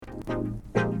Alright,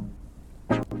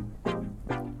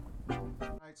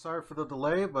 sorry for the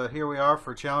delay, but here we are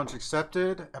for Challenge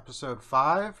Accepted, Episode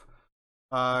 5.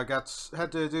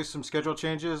 Had to do some schedule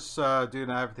changes due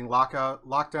to everything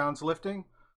lockdowns lifting.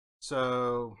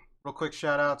 So, real quick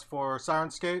shout outs for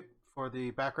Sirenscape for the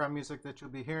background music that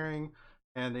you'll be hearing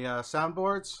and the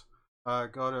soundboards. Go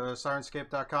to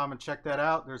sirenscape.com and check that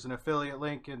out. There's an affiliate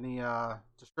link in the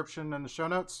description and the show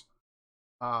notes.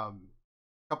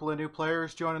 Couple of new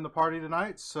players joining the party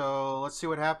tonight, so let's see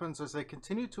what happens as they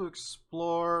continue to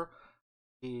explore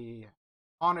the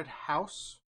haunted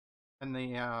house and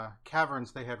the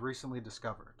caverns they had recently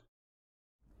discovered.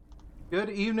 Good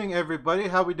evening, everybody.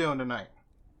 How we doing tonight?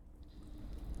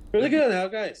 Really good. How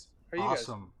guys? How are you guys?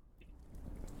 Awesome.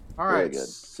 All right,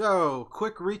 so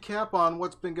quick recap on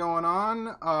what's been going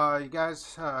on. You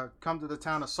guys come to the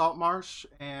town of Saltmarsh,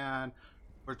 and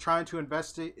we're trying to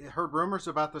investigate. Heard rumors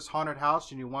about this haunted house,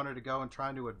 and you wanted to go and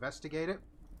try to investigate it.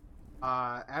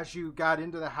 As you got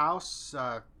into the house,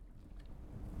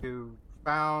 you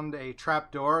found a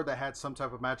trap door that had some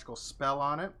type of magical spell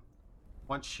on it.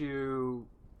 Once you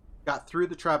got through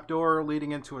the trap door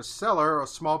leading into a cellar, a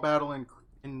small battle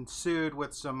ensued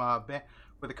with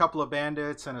with a couple of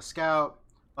bandits and a scout.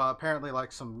 Apparently,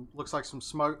 looks like some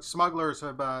smugglers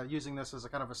have using this as a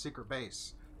kind of a secret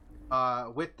base.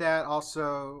 With that,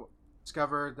 also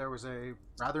discovered there was a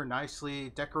rather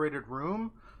nicely decorated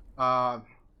room.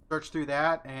 Searched through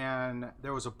that, and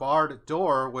there was a barred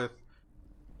door with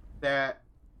that.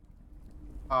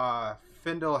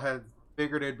 Findle had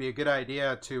figured it'd be a good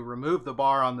idea to remove the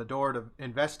bar on the door to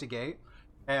investigate,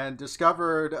 and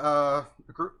discovered a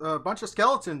bunch of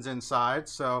skeletons inside.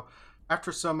 So,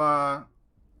 after some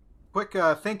quick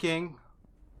thinking,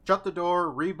 shut the door,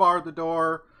 rebarred the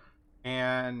door,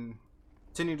 and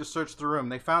continued to search the room.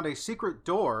 They found a secret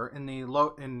door in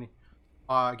the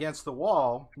against the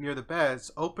wall near the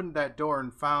beds. Opened that door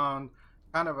and found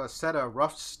kind of a set of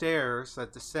rough stairs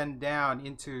that descend down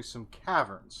into some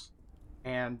caverns.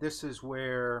 And this is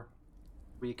where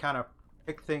we kind of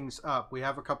pick things up. We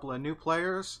have a couple of new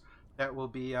players that we'll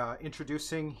be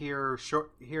introducing here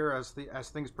as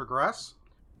things progress.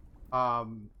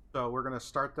 So we're going to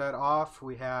start that off.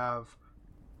 We have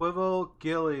Quibble,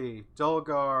 Gilly,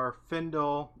 Dulgar,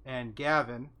 Findle, and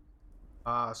Gavin.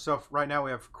 So right now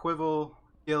we have Quibble,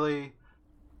 Gilly,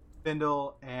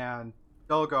 Findle, and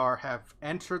Dulgar have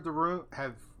entered the room,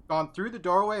 have gone through the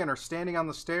doorway, and are standing on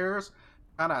the stairs,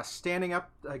 kind of standing up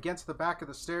against the back of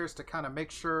the stairs to kind of make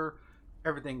sure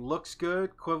everything looks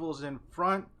good. Quibble's in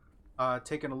front,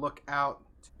 taking a look out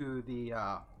to the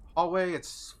hallway.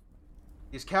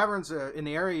 These caverns in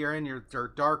the area you're in, they're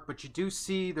dark, but you do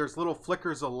see there's little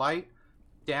flickers of light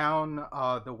down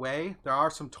the way. There are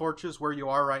some torches where you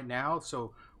are right now,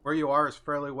 so where you are is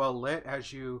fairly well lit.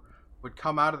 As you would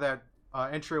come out of that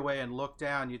entryway and look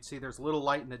down, you'd see there's a little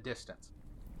light in the distance.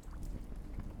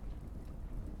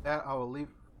 That I will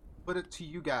put it to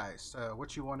you guys.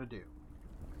 What you want to do?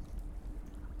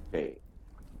 Okay,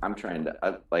 I'm trying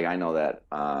to I know that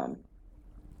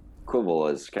Quibble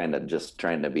is kind of just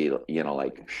trying to be,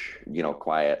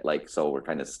 quiet, so we're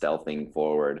kind of stealthing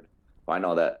forward. I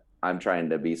know that I'm trying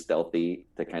to be stealthy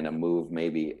to kind of move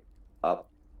maybe up.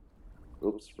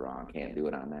 Oops, wrong. Can't do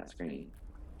it on that screen.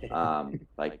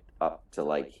 Up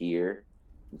to here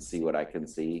and see what I can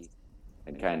see,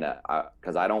 and kind of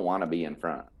because I don't want to be in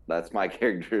front. That's my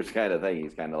character's kind of thing.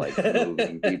 He's kind of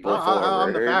moving people forward.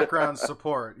 I'm the background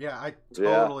support. Yeah, I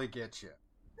totally get you.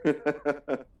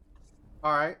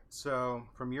 All right, so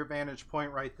from your vantage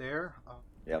point right there.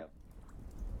 Yep.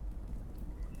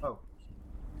 Oh.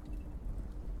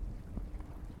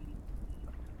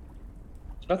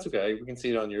 That's okay. We can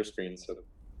see it on your screen. So.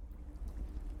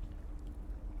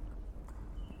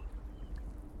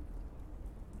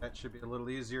 That should be a little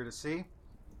easier to see.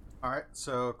 All right,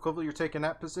 so Quibble, you're taking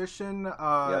that position.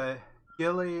 Yep.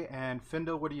 Gilly and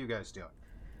Findle, what are you guys doing?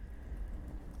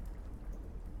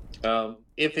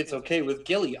 If it's okay with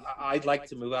Gilly, I'd like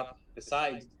to move up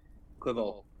beside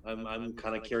Quibble. I'm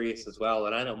kind of curious as well,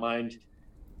 and I don't mind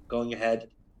going ahead.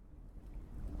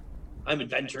 I'm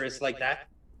adventurous like that.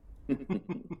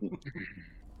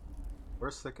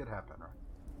 Worst that could happen, right?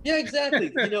 Yeah,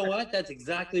 exactly. You know what? That's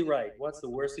exactly right. What's the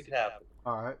worst that could happen?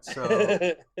 All right,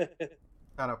 so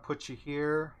kind of put you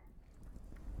here,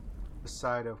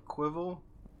 beside of Quibble.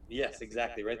 Yes,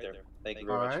 exactly, right there. Thank you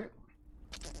very much. All right,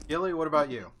 Gilly, what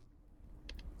about you?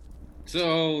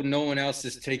 So no one else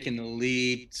is taking the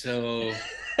lead. So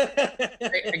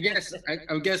I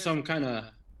guess I'm kind of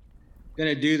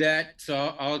gonna do that.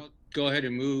 So I'll go ahead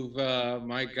and move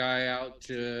my guy out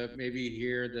to maybe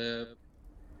here to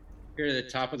the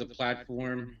top of the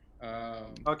platform.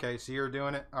 Okay, so you're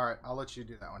doing it. All right, I'll let you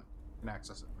do that one. You can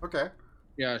access it. Okay.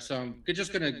 Yeah, so I'm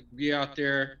just gonna be out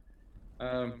there.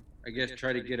 I guess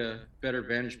try to get a better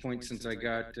vantage point since I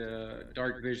got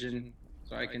dark vision,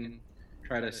 so I can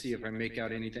try to see if I make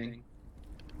out anything.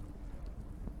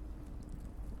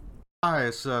 Hi,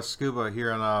 it's Scuba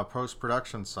here on the post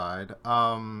production side.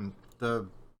 The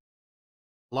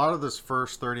a lot of this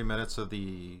first 30 minutes of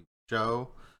the show,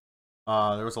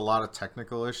 there was a lot of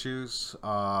technical issues,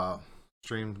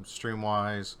 stream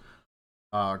wise.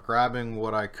 Grabbing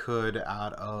what I could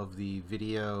out of the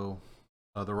video,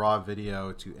 the raw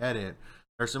video to edit.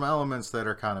 There's some elements that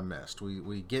are kind of missed.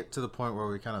 We get to the point where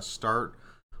we kind of start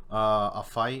a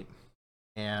fight,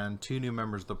 and two new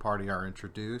members of the party are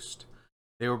introduced.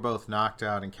 They were both knocked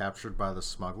out and captured by the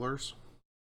smugglers,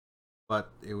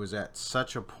 but it was at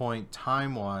such a point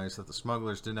time-wise that the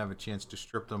smugglers didn't have a chance to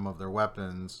strip them of their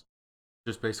weapons.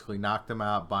 Just basically knock them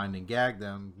out, bind and gag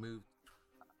them, move.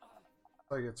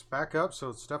 Like it's back up, so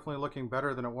it's definitely looking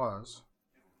better than it was.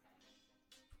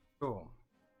 Cool.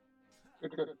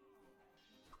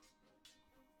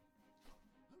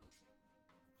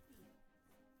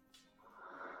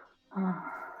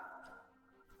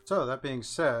 So that being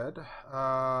said,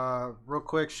 real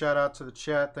quick shout out to the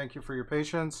chat. Thank you for your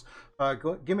patience.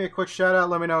 Give me a quick shout out.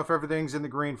 Let me know if everything's in the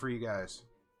green for you guys.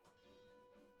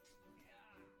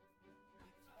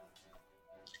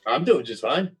 I'm doing just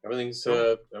fine. Everything's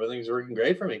working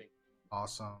great for me.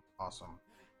 Awesome, awesome.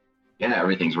 Yeah,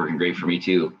 everything's working great for me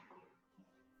too.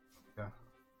 Yeah.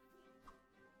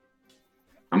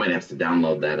 I might have to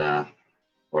download that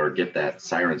or get that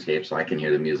Sirenscape so I can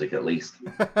hear the music at least.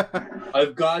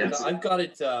 I've got it.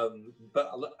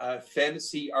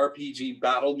 Fantasy RPG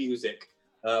battle music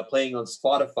playing on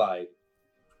Spotify.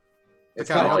 It's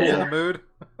kind of cool. in the mood.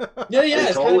 Yeah, It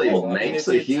it's totally kinda cool. makes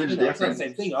a huge It's not the difference.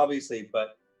 same thing, obviously,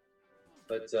 but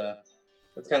that's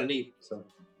kind of neat. So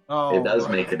Oh, It does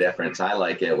right. make a difference. I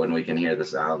like it when we can hear the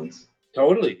sounds.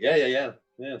 totally, yeah.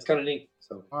 It's kind of neat.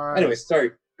 So, All right. anyway,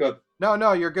 sorry. Go.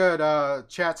 No, you're good.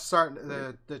 Chat's starting.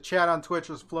 The chat on Twitch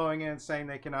was flowing in, saying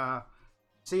they can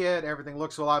see it. Everything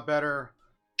looks a lot better.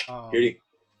 Beauty.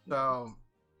 So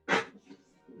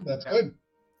That's Yeah. good.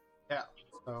 yeah,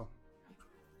 so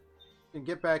you can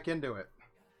get back into it.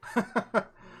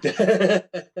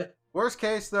 Worst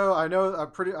case, though, I know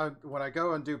when I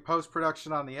go and do post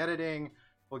production on the editing,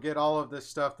 we'll get all of this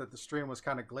stuff that the stream was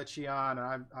kind of glitchy on,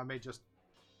 and I may just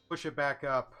push it back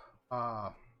up,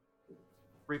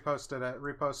 repost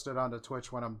it onto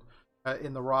Twitch when I'm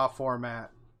in the raw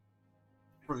format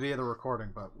via the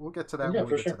recording. But we'll get to that Yeah, when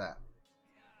for we get sure. to that.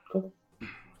 Cool.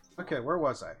 Okay, where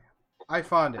was I? I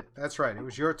found it. That's right. It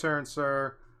was your turn,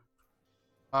 sir.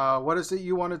 What is it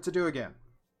you wanted to do again?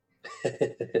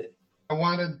 I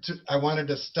wanted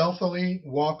to stealthily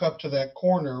walk up to that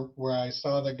corner where I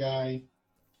saw the guy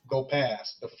go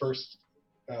past the first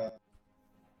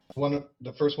one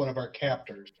of our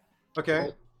captors.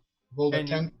 Okay. Rolled a And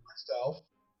 10 for stealth.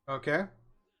 Okay.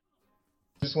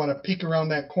 Just want to peek around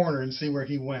that corner and see where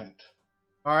he went.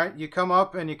 All right. You come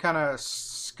up and you kind of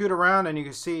scoot around, and you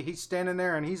can see he's standing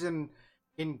there, and he's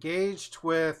engaged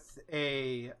with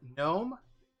a gnome.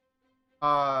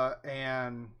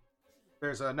 And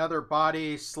there's another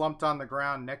body slumped on the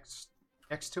ground next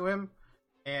to him,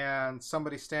 and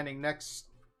somebody standing next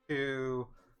to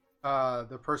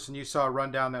the person you saw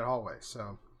run down that hallway.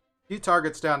 So, a few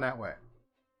targets down that way.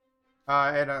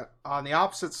 And on the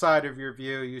opposite side of your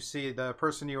view, you see the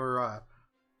person you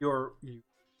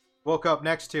woke up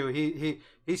next to.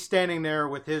 He's standing there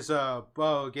with his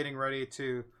bow, getting ready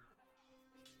to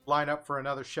line up for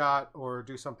another shot or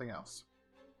do something else.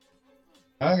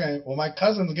 Okay, well, my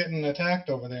cousin's getting attacked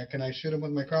over there. Can I shoot him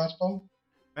with my crossbow?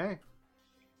 Hey,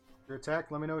 your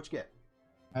attack. Let me know what you get.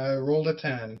 I rolled a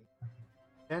 10.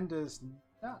 10 does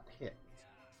not hit,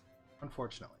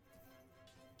 unfortunately.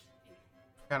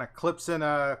 Kind of clips in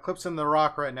the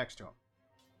rock right next to him.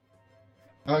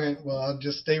 Okay, well, I'll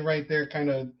just stay right there, kind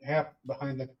of half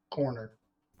behind the corner.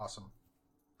 Awesome.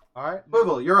 All right,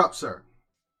 Louisville, you're up, sir.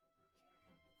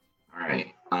 All right.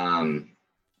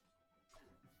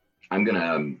 I'm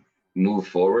gonna move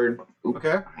forward. Oops,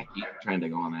 Okay. I keep trying to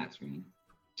go on that screen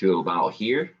to about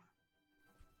here.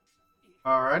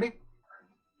 All righty.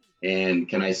 And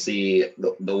can I see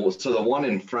so the one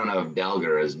in front of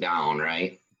Delgar is down,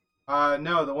 right?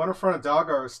 No, the one in front of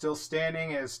Dalgar is still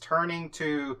standing, is turning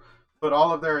to put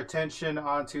all of their attention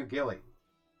onto Gilly.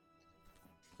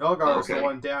 Dalgar is the Okay.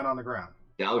 one down on the ground.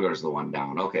 Delgar's the one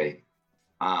down. Okay.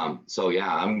 So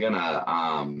yeah, I'm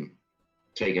gonna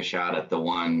take a shot at the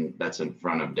one that's in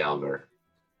front of Delgar.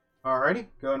 All righty,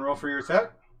 go and roll for your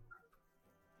attack.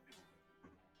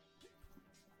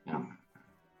 Yeah.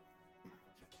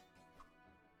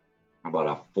 How about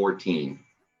a 14?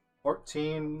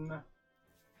 14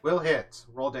 will hit.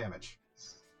 Roll damage.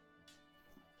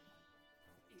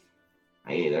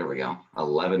 Hey, there we go.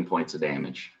 11 points of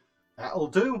damage. That'll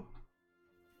do.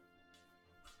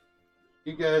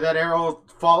 You get that arrow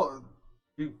fall.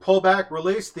 You pull back,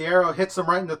 release. The arrow hits them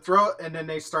right in the throat, and then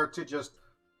they start to just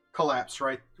collapse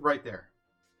right there.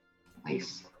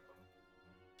 Nice.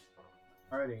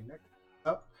 Alrighty, next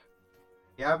up,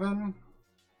 Gavin,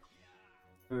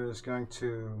 who is going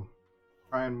to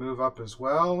try and move up as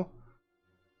well.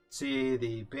 See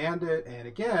the bandit, and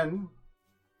again,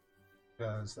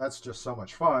 because that's just so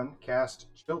much fun, cast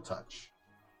Chill Touch.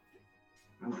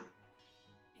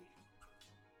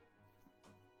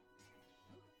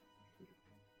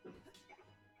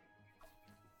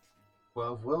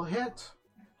 12 will hit.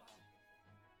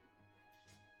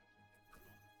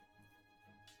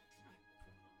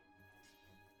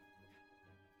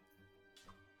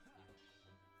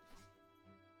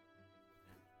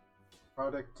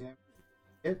 Product damage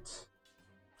hit.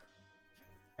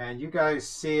 And you guys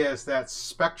see as that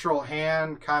spectral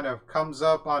hand kind of comes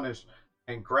up on his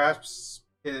and grasps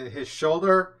his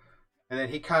shoulder, and then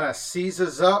he kind of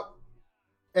seizes up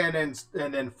and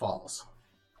then falls.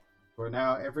 For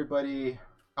now, everybody,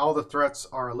 all the threats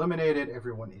are eliminated.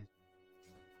 Everyone is.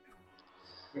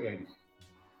 Good.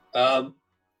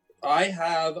 I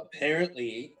have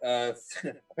apparently 3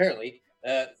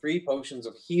 potions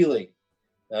of healing.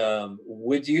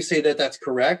 Would you say that that's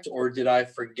correct, or did I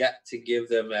forget to give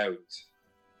them out?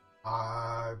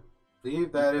 I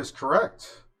believe that is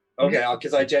correct. Okay,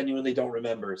 because I genuinely don't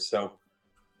remember. So,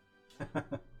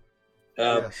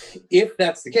 Yes. if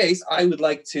that's the case, I would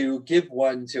like to give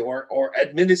one to or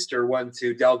administer one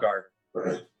to Delgar.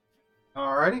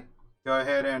 Alrighty. Go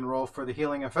ahead and roll for the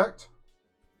healing effect.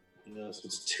 So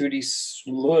it's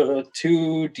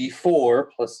 2d4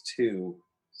 plus 2.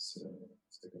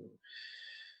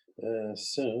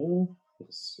 So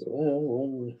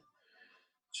 1,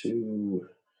 2.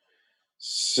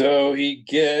 So he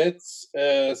gets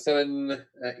 7,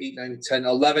 8, 9, 10,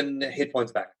 11 hit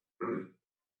points back.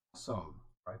 Awesome.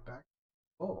 Right back.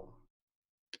 Oh.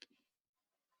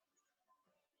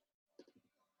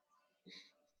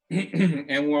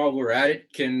 And while we're at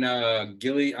it, can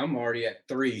Gilly? I'm already at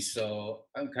 3, so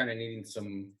I'm kind of needing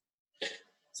some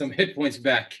hit points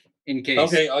back in case.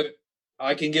 Okay,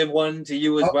 I can give one to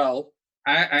you as well.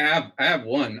 I have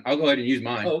one. I'll go ahead and use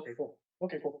mine. Oh, okay, cool.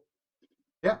 Okay, cool.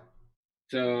 Yeah.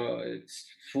 So it's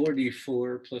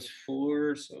 4d4 plus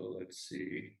 4. So let's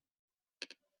see.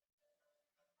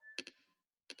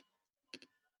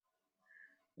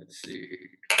 Let's see.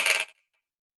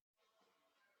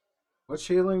 Which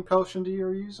healing potion do you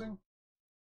are using?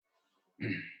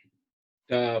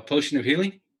 The potion of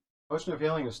healing. Potion of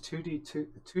healing is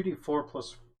 2d4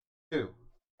 plus 2.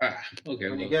 Okay.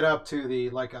 When you get up to the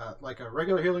like a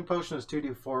regular healing potion is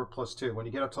 2d4 plus 2. When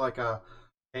you get up to like a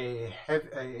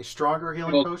stronger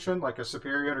healing potion, like a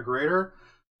superior to greater,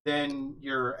 then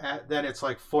then it's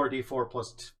like 4d4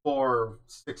 plus 4,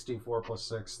 6d4 plus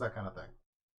 6, that kind of thing.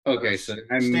 Okay, so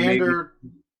standard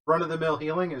run of the mill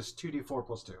healing is 2d4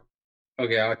 plus 2.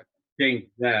 Okay, I'll change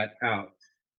that out.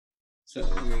 So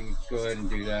let me go ahead and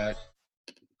do that.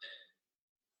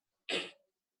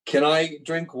 Can I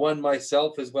drink one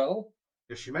myself as well?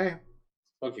 Yes, you may.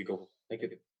 Okay, cool. Thank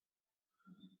you.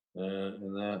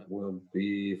 And that will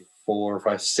be 4,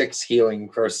 5, 6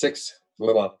 healing for 6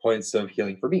 points of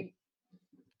healing for me.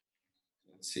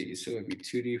 Let's see. So it'd be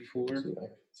 2d4.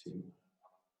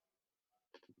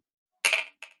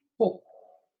 Cool.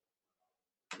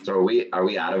 So are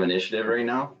we out of initiative right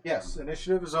now? Yes,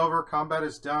 initiative is over. Combat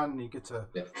is done. You get to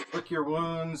lick your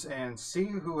wounds and see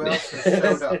who else has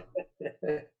showed up.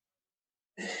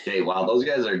 Okay, while those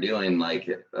guys are doing like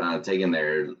taking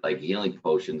their like healing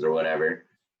potions or whatever,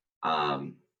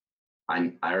 I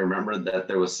remember that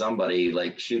there was somebody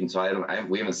like shooting. So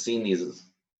we haven't seen these.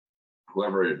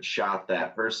 Whoever had shot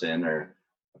that person, or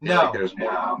I feel like there's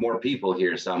more people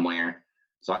here somewhere.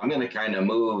 So I'm gonna kind of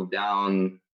move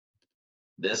down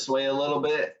this way a little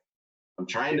bit. I'm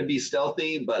trying to be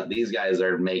stealthy, but these guys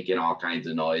are making all kinds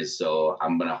of noise. So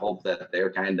I'm gonna hope that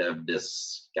they're kind of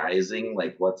disguising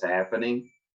like what's happening.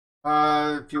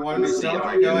 If you want to be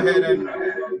stealthy, go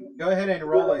ahead and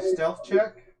roll a stealth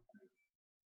check.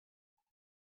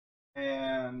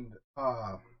 And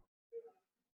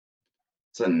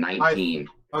it's a 19.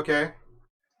 Okay.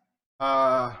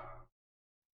 I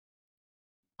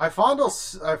fondle.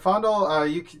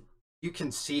 You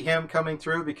can see him coming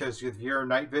through because of your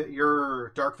your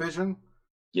dark vision.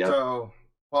 Yeah. So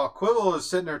while Quibble is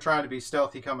sitting there trying to be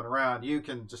stealthy coming around,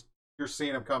 you're you're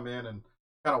seeing him come in and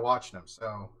kind of watching him.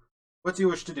 So, what do you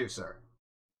wish to do, sir?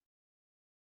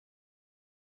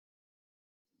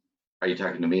 Are you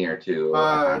talking to me or to?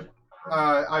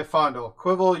 Ifondel.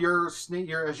 Quibble, you're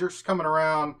as you're coming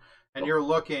around and you're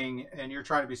looking and you're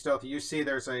trying to be stealthy. You see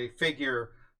there's a figure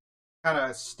kind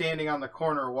of standing on the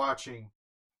corner watching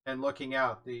and looking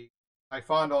out. The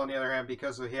Ifondel, on the other hand,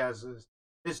 because he has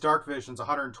his dark vision's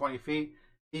 120 feet,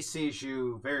 he sees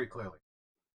you very clearly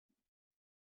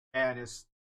and is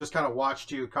just kind of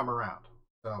watched you come around.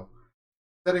 So,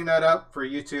 setting that up for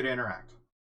you two to interact.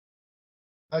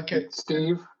 Okay.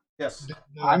 Steve, Yes.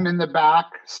 I'm in the back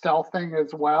stealthing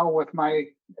as well with my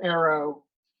arrow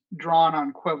drawn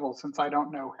on Quibble since I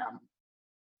don't know him.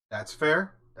 That's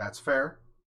fair. That's fair.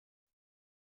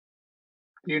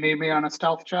 Do you need me on a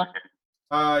stealth check?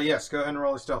 Yes, go ahead and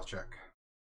roll a stealth check.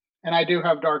 And I do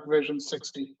have dark vision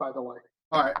 60, by the way.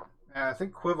 All right. I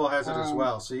think Quibble has it as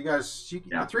well. So you guys,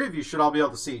 the three of you should all be able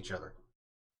to see each other.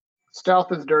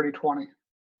 Stealth is dirty 20.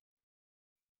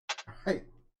 Hey.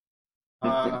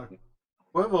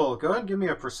 Quibble, go ahead and give me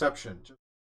a perception,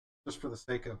 just for the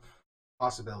sake of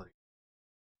possibility.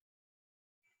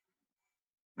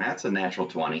 That's a natural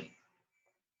 20.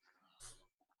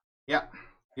 Yeah.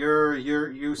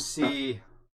 You see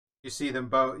them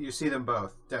both. You see them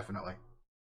both, definitely.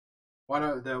 One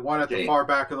at the far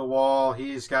back of the wall,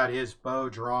 he's got his bow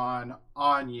drawn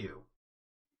on you.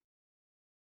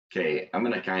 Okay, I'm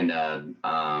gonna kind of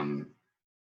I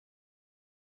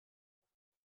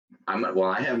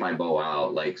have my bow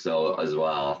out like so as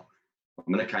well.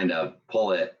 I'm gonna kind of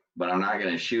pull it, but I'm not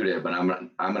gonna shoot it. But I'm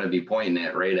gonna be pointing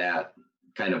it right at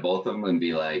kind of both of them and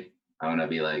be like, I'm gonna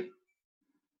be like,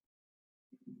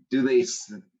 do they?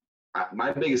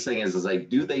 My biggest thing is like,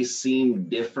 do they seem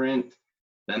different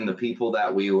than the people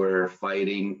that we were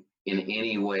fighting in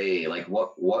any way? Like,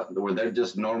 what were they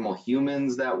just normal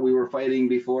humans that we were fighting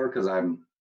before? Because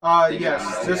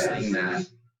yes, just that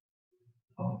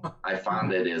I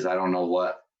found it is I don't know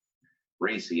what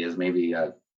race he is, maybe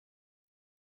a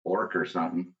orc or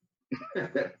something.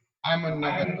 I'm a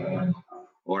gnome.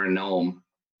 Or a gnome.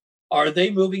 Are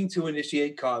they moving to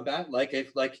initiate combat?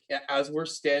 As we're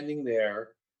standing there,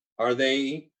 are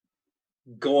they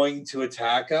going to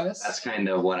attack us? That's kind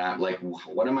of what I'm like.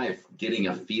 What am I getting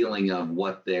a feeling of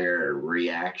what their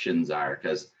reactions are?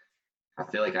 Because I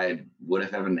feel like I would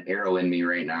have an arrow in me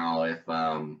right now if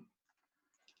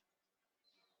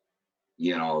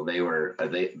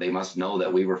they must know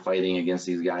that we were fighting against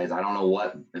these guys. I don't know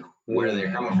where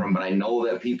they're coming from, but I know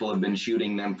that people have been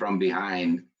shooting them from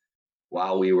behind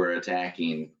while we were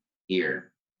attacking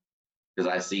here,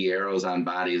 because I see arrows on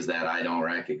bodies that I don't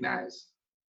recognize.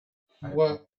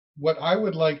 What I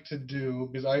would like to do,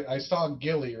 because I saw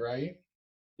Gilly, right?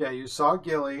 Yeah, you saw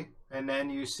Gilly, and then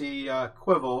you see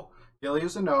Quibble. Gilly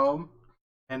is a gnome,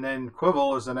 and then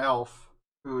Quibble is an elf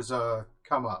who's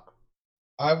come up.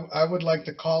 I would like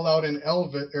to call out in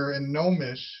Elvish or in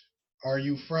Gnomish. Are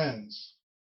you friends?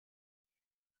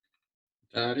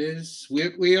 That is,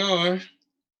 we are.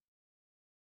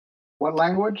 What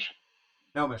language?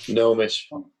 Gnomish. Gnomish.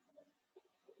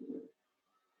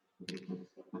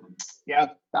 Yeah,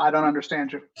 I don't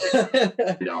understand you.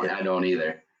 I don't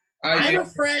either. I'm a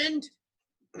friend.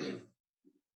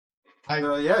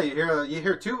 Yeah, you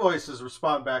hear two voices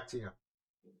respond back to you.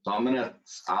 So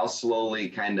I'll slowly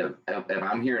kind of, if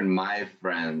I'm hearing my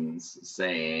friends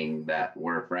saying that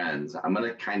we're friends, I'm going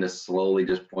to kind of slowly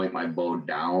just point my bow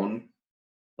down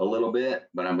a little bit,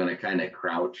 but I'm going to kind of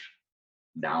crouch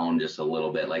down just a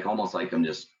little bit, like almost like I'm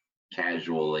just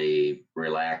casually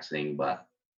relaxing, but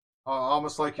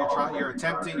almost like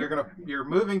you're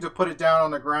moving to put it down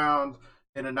on the ground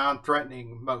in a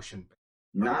non-threatening motion.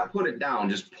 Not put it down,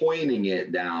 just pointing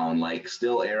it down, like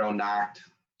still arrow knocked,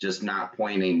 just not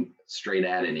pointing straight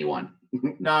at anyone.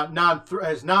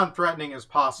 As non-threatening as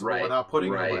possible, right, without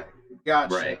putting right, it away.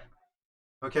 Gotcha. Right.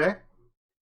 Okay.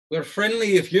 We're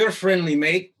friendly if you're friendly,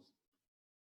 mate.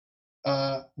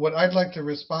 What I'd like to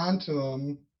respond to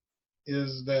him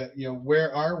is that,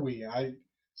 where are we?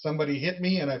 Somebody hit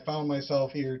me and I found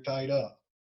myself here tied up.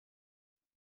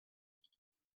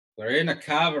 We're in a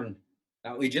cavern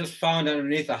that we just found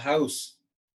underneath a house.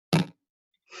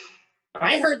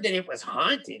 I heard that it was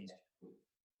haunted.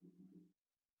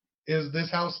 Is this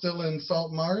house still in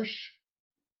Salt Marsh?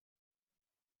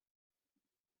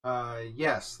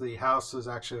 Yes, the house is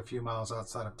actually a few miles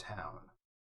outside of town.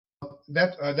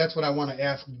 That's what I want to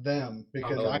ask them,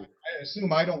 because I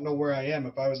assume I don't know where I am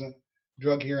if I wasn't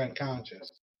drugged here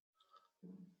unconscious.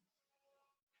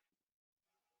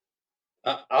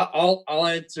 I'll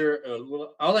answer.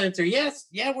 I'll answer yes.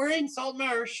 Yeah, we're in Salt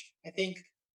Marsh, I think.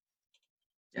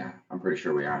 Yeah, I'm pretty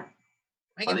sure we are.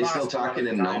 I Are get they still lost a lot talking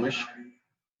of in the time. Gnomish?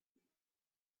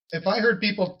 If I heard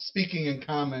people speaking in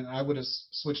common, I would have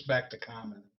switched back to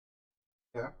common.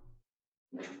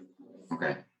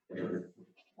 Okay.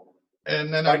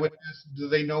 And then I would ask, do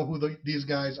they know who these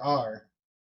guys are?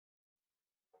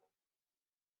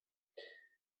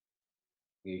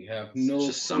 We have It's no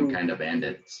just some clue. kind of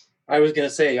bandits. I was gonna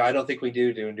say I don't think we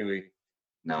do we?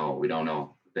 No, we don't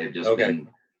know. They've just Okay. been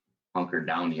hunkered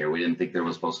down here. We didn't think there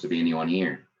was supposed to be anyone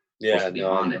here. Yeah, Supposed to be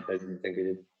no, I haunted. didn't think we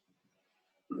did.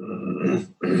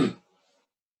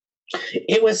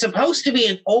 It was supposed to be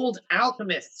an old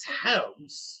alchemist's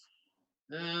house.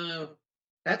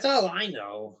 That's all I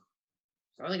know.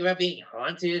 Something about being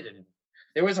haunted, and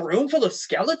there was a room full of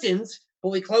skeletons, but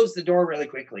we closed the door really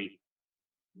quickly.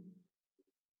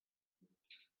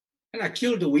 And I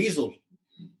killed the weasel.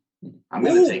 I'm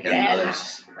gonna Ooh, take yeah. another.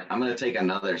 I'm gonna take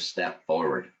another step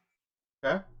forward.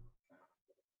 Okay.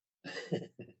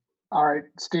 All right,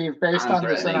 Steve, based I'm on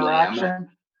this threatening, like, I'm interaction,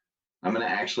 I'm gonna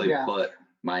actually Yeah. put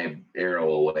my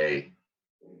arrow away.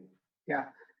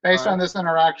 based on Alright. this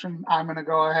interaction, I'm going to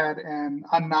go ahead and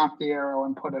unknock the arrow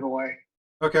and put it away.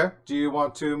 Okay. Do you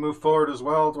want to move forward as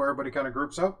well, where everybody kind of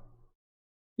groups up?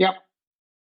 Yep.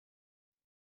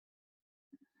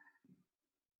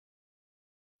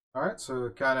 All right.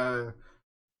 So kind of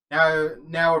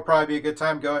now would probably be a good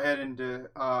time. Go ahead and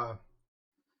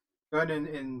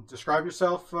describe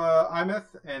yourself,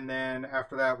 Imeth, and then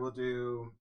after that we'll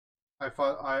do I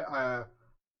found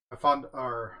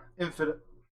our infinite.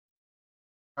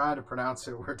 Trying to pronounce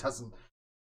it where it doesn't.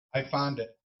 I found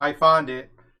it. I found it.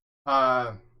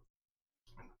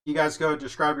 You guys go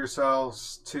describe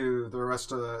yourselves to the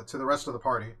rest of the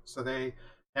party, so they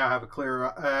now have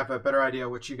a better idea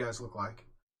what you guys look like.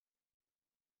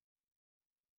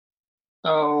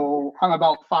 So I'm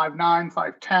about 5'9",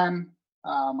 5'10",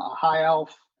 a high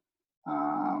elf,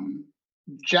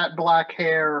 jet black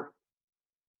hair,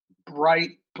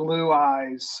 bright blue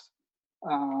eyes,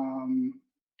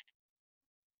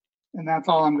 and that's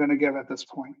all I'm going to give at this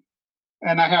point.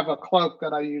 And I have a cloak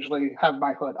that I usually have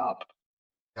my hood up.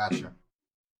 Gotcha.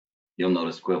 You'll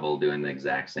notice Quibble doing the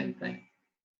exact same thing.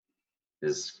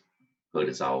 His hood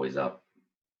is always up,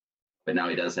 but now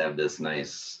he does have this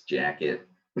nice jacket.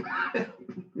 It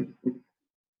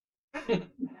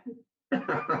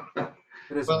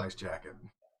is Well- a nice jacket.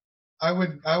 I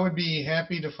would be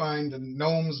happy to find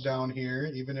gnomes down here,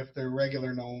 even if they're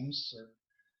regular gnomes.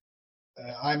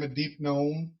 I'm a deep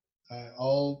gnome,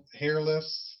 all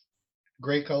hairless,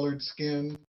 gray-colored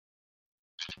skin,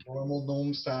 normal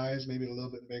gnome size, maybe a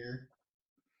little bit bigger.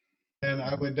 And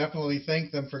I would definitely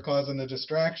thank them for causing a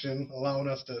distraction, allowing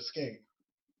us to escape.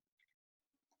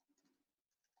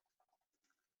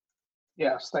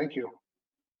 Yes, thank you.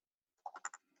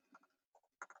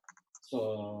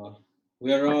 So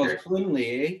we're all Okay.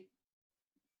 friendly, eh?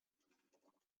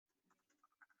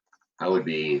 I would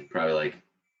be probably like,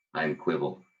 I'm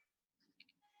Quibble.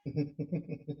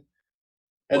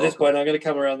 At this point, I'm gonna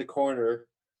come around the corner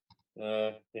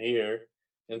here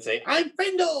and say, "I'm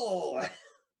Findle."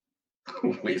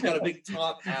 He's got a big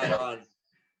top hat on.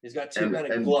 He's got two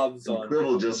kind of gloves on.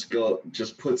 Quibble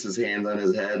just puts his hands on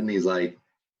his head and he's like,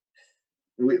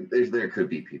 there could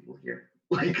be people here.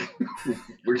 Like,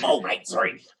 Oh, right,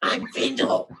 sorry. I'm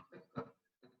Findle.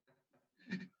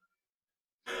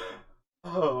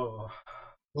 Oh.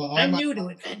 Well, I'm I'm new to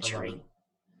adventuring.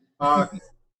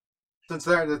 Since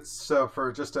that's so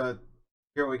for just a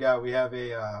here we have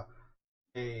a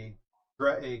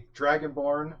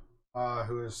dragonborn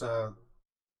who is kind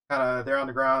of there on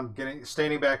the ground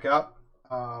standing back up.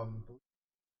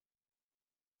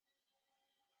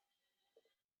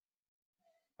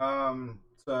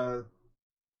 It's a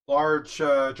large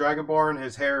dragonborn.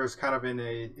 His hair is kind of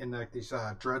in like these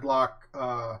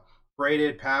dreadlock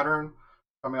braided pattern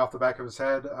coming off the back of his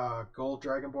head. Gold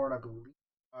dragonborn, I believe.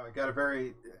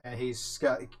 He's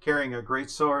carrying a great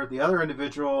sword. The other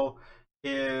individual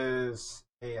is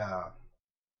a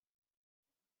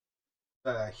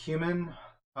human.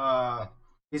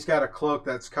 He's got a cloak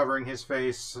that's covering his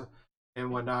face and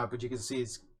whatnot, but you can see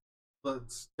it's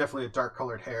definitely a dark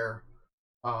colored hair.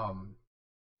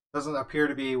 Doesn't appear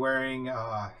to be wearing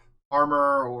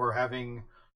armor or having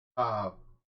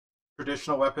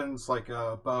traditional weapons like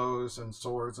bows and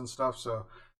swords and stuff. So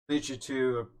leads you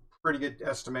to a pretty good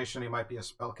estimation he might be a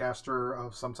spellcaster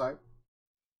of some type.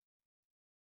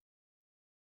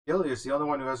 Gilly is the only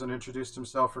one who hasn't introduced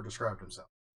himself or described himself.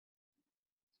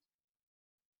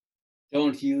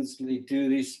 Don't usually do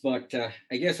this, but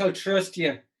I guess I'll trust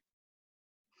you.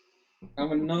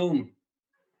 I'm a gnome.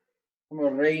 I'm a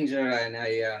ranger, and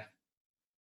I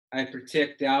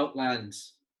protect the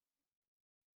outlands.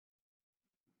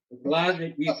 Glad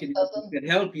that we can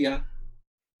help you.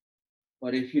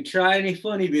 But if you try any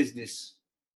funny business,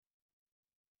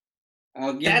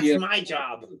 I'll give That's you. my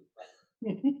job.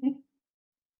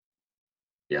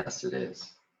 Yes, it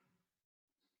is.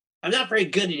 I'm not very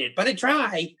good at it, but I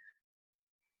try.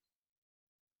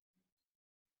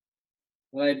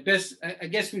 Well, I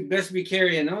guess we'd best be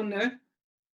carrying on now.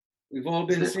 We've all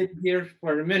been sitting here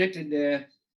for a minute, and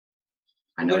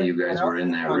I know you guys what were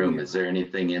in else that is on room. here? Is there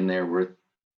anything in there worth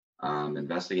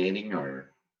investigating,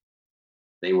 or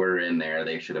they were in there?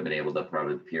 They should have been able to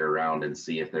probably peer around and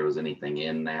see if there was anything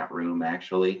in that room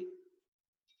actually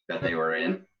that they were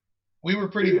in. We were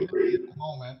pretty busy at the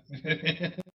moment.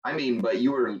 I mean, but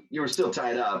you were still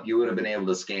tied up. You would have been able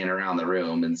to scan around the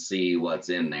room and see what's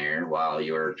in there while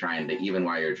you were trying to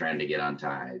get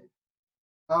untied.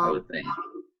 I would think.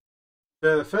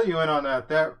 To fill you in on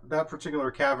that particular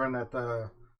cavern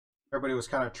that everybody was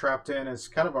kind of trapped in is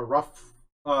kind of a rough,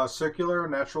 circular,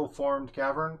 natural formed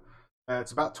cavern.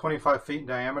 It's about 25 feet in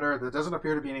diameter. There doesn't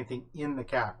appear to be anything in the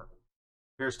cavern.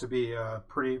 It appears to be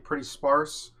pretty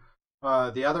sparse.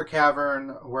 The other cavern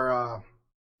where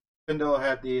Findle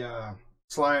had the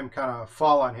slime kind of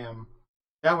fall on him,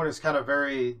 that one is kind of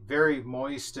very, very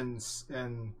moist and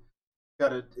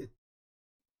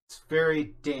it's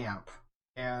very damp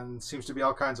and seems to be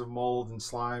all kinds of mold and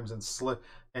slimes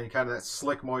and kind of that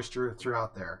slick moisture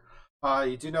throughout there.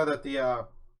 You do know that the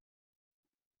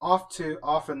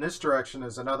off in this direction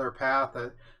is another path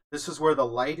that this is where the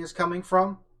light is coming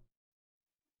from,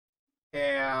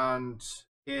 and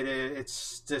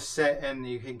it's descent, and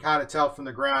you can kind of tell from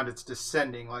the ground it's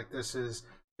descending, like this is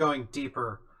going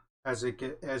deeper as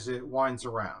it winds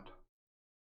around.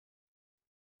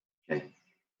 Okay.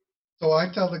 So I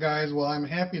tell the guys, well, I'm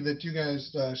happy that you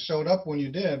guys showed up when you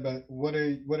did, but what are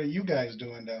you guys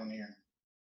doing down here?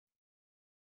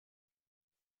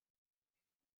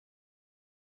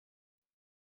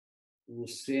 We'll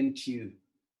send you.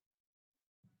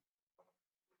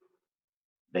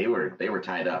 They were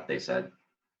tied up, they said.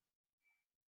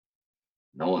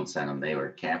 No one sent them. They were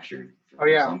captured. Oh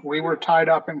yeah, we were tied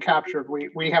up and captured.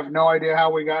 We have no idea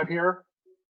how we got here.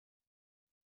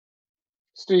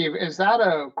 Steve, is that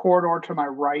a corridor to my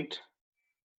right?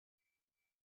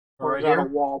 Or is that a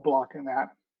wall blocking that?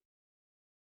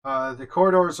 The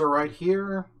corridors are right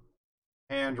here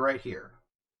and right here.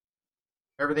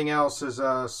 Everything else is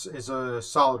a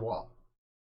solid wall.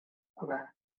 Okay.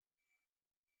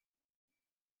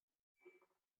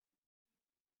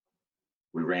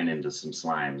 We ran into some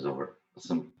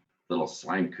little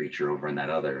slime creature over in that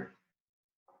other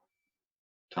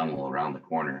tunnel around the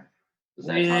corner. Is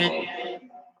that tunnel?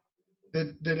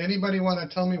 Did anybody want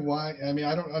to tell me why? I mean,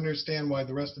 I don't understand why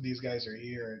the rest of these guys are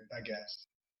here, I guess.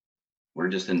 We're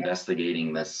just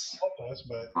investigating this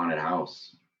haunted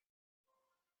house.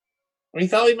 We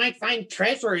thought we might find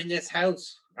treasure in this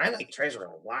house. I like treasure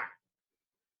a lot.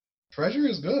 Treasure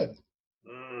is good.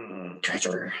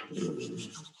 Treasure.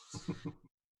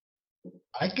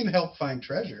 I can help find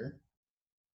treasure.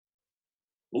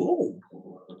 Ooh.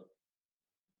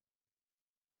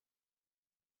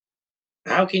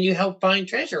 How can you help find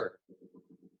treasure?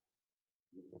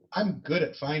 I'm good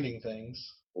at finding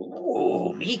things.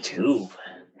 Ooh, me too.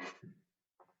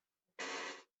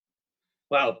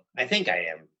 Well, I think I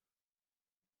am.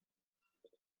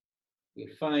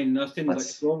 You find nothing but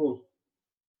trouble.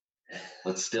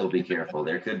 Let's still be careful.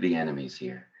 There could be enemies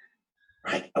here.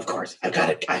 Right, of course. I've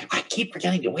got it. I keep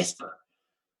forgetting to whisper.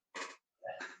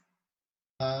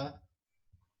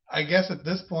 I guess at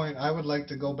this point, I would like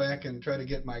to go back and try to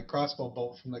get my crossbow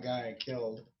bolt from the guy I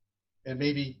killed, and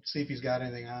maybe see if he's got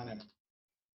anything on him.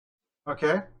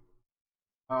 Okay.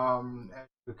 As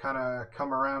you kind of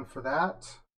come around for that,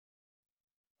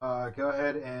 go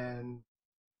ahead and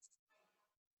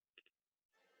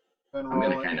I'm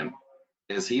gonna kind of,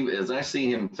 as I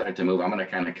see him start to move, I'm gonna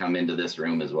kind of come into this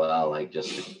room as well, like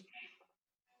just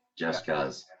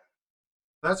cause.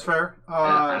 That's fair.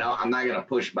 I know I'm not gonna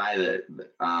push by the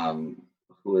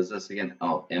who is this again?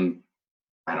 Oh,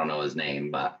 I don't know his name,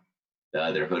 but the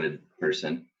other hooded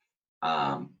person.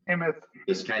 Emmett.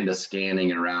 Just kind of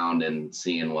scanning around and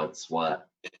seeing what's what.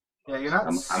 Yeah, you're not.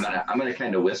 I'm gonna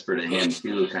kind of whisper to him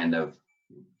too, kind of.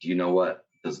 Do you know what?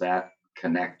 Does that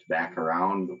connect back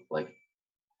around? Like,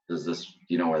 do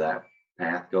you know where that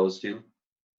path goes to?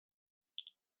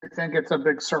 I think it's a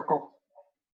big circle.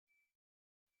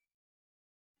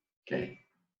 Okay.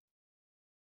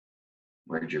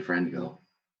 Where'd your friend go?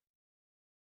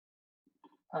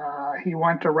 He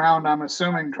went around, I'm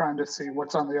assuming, trying to see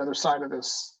what's on the other side of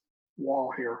this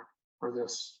wall here, or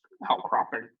this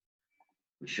outcropping.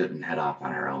 We shouldn't head off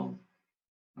on our own.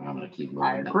 I'm gonna keep moving.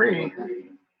 I agree.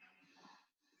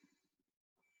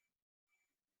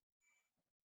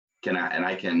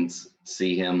 I can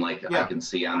see him like I Yeah. can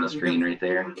see on the You screen can- right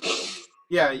there.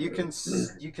 Yeah, you can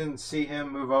see him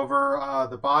move over.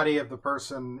 The body of the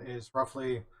person is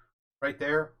roughly right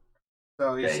there.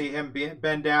 So you Okay. see him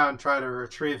bend down, try to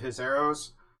retrieve his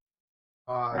arrows.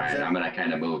 All right, I'm gonna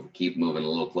kind of keep moving a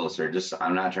little closer. Just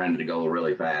I'm not trying to go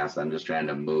really fast. I'm just trying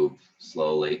to move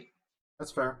slowly.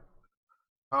 That's fair.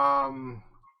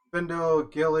 Bindle,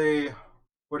 Gilly,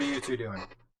 what are you two doing?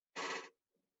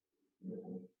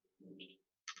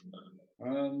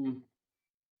 I'm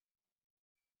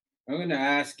going to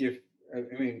ask if, I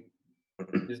mean,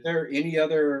 is there any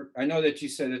other? I know that you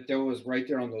said that there was right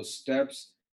there on those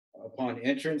steps upon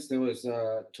entrance, there was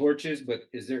torches, but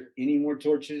is there any more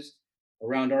torches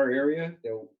around our area?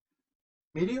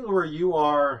 Immediately where you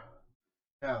are,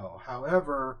 no.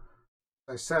 However,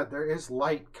 as I said, there is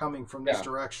light coming from this Yeah.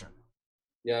 direction.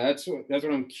 Yeah, that's what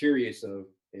I'm curious of.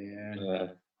 And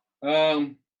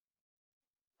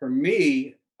for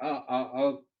me,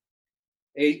 I'll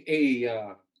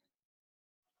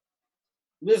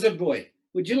Lizard Boy,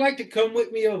 would you like to come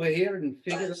with me over here and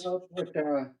figure out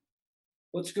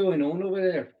what's going on over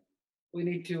there? We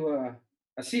need to.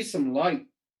 I see some light,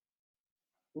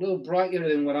 a little brighter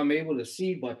than what I'm able to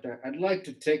see, but I'd like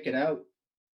to take it out.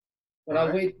 But I'll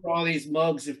Alright. wait for all these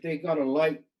mugs if they got a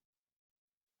light.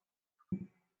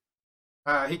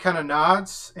 He kind of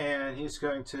nods, and he's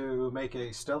going to make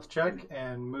a stealth check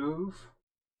and move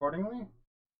accordingly.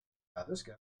 This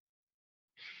guy.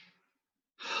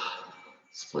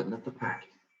 Splitting up the party.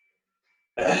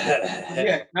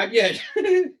 Yeah, not yet.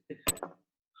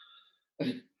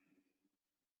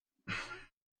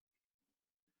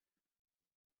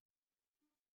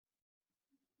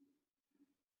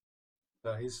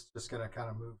 So he's just going to kind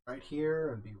of move right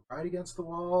here and be right against the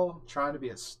wall, trying to be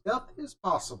as stealthy as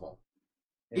possible.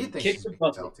 He And thinks kick he's the being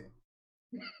bucket. stealthy.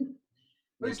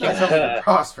 But he's not coming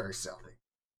across very stealthy.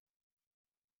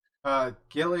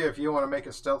 Gilly, if you want to make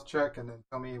a stealth check and then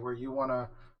tell me where you want to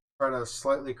try to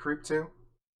slightly creep to.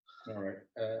 All right.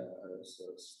 So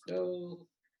still.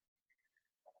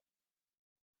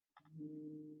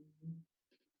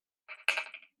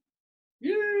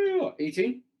 Yeah,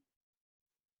 18.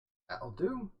 That'll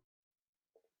do.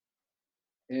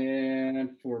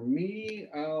 And for me,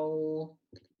 I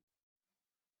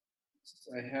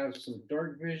have some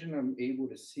dark vision. I'm able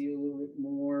to see a little bit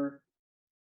more.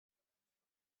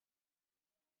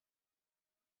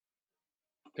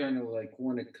 Kind of like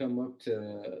want to come up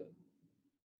to.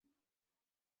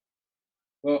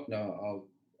 Well, no,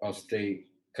 I'll stay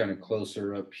kind of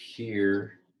closer up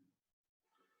here.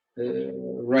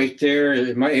 Right there.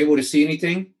 Am I able to see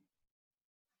anything?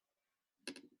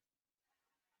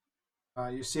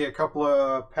 You see a couple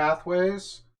of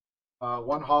pathways.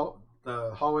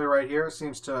 The hallway right here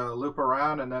seems to loop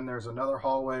around, and then there's another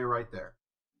hallway right there.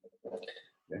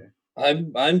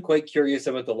 I'm quite curious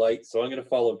about the light, so I'm going to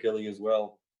follow Gilly as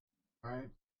well. All right.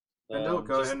 Bindle,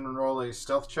 go ahead and roll a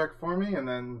stealth check for me, and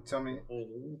then tell me.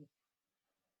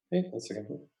 Hey, 1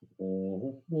 second.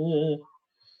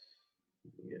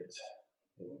 Yes.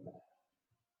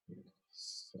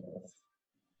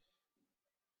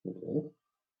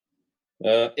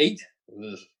 8.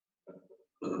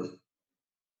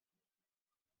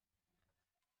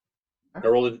 I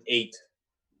rolled an 8.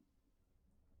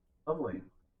 Lovely.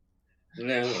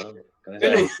 No,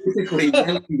 Basically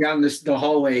running down the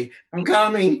hallway. I'm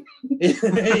coming. wait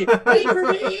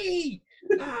for me!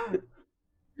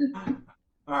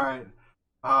 All right.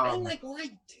 I like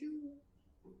light too.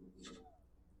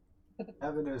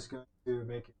 Evan is going to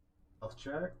make a stealth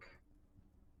check.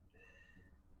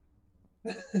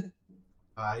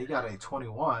 He got a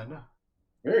 21.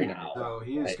 Very nice. So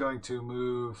he is going to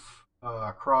move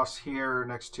across here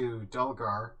next to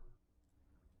Delgar.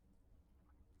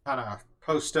 Kind of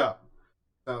post up.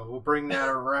 So we'll bring that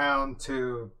around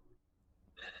to.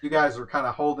 You guys are kind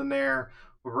of holding there.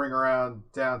 We'll bring around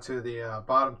down to the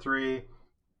bottom three.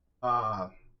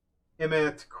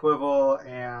 Emmett, Quibble,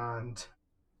 and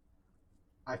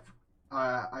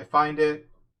I find it.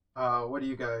 What do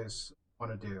you guys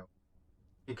want to do?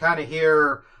 You kind of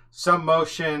hear some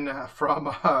motion from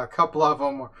a couple of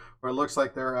them where it looks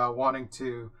like they're wanting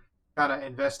to kind of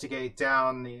investigate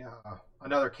down the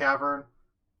another cavern,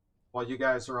 while you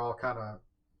guys are all kind of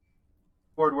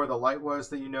toward where the light was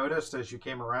that you noticed as you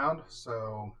came around.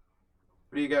 So,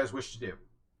 what do you guys wish to do?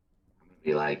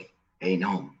 Be like, hey,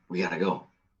 no, we gotta go.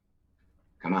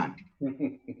 Come on.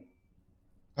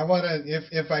 I want to,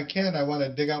 if I can, I want to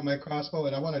dig out my crossbow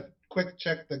and I want to quick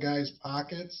check the guy's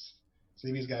pockets, see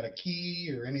if he's got a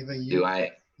key or anything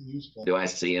useful. Do I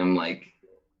see him like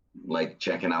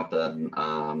checking out the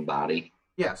body?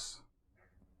 Yes.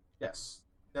 Yes.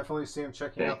 Definitely see him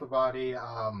checking Okay. out the body.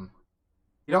 You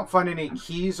don't find any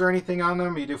keys or anything on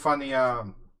them. You do find the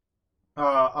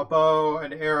a bow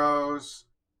and arrows,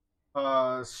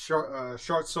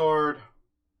 short sword,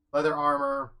 leather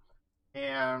armor,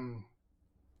 and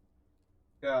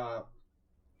 10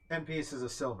 pieces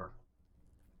of silver.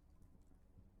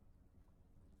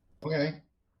 Okay.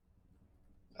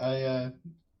 I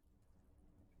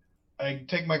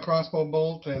take my crossbow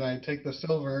bolt and I take the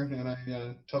silver and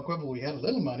I tell Quibble we had a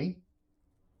little money.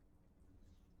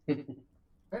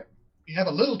 We have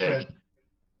a little Okay. treasure.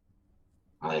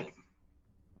 Like,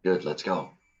 good, let's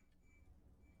go.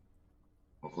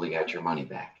 Hopefully you got your money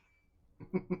back.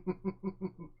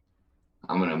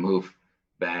 I'm gonna move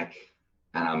back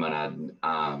and I'm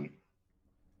gonna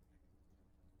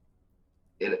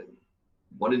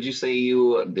what did you say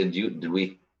did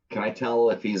we can I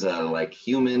tell if he's a like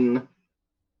human?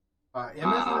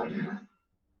 Emmett?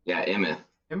 Yeah, Emmett.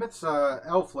 Emmett's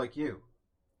elf like you.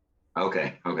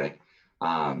 Okay.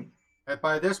 And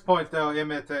by this point, though,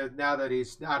 Emmett, now that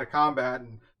he's out of combat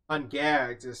and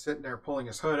ungagged, is sitting there pulling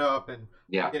his hood up and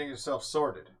Yeah, getting himself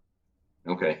sorted.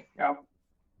 okay. Yeah.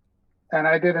 And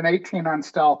I did an 18 on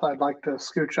stealth. I'd like to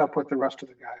scooch up with the rest of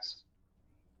the guys.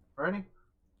 Ready?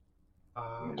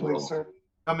 Please, sir.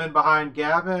 Come in behind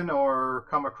Gavin or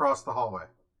come across the hallway.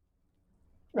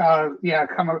 Yeah,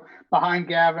 behind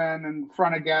Gavin, in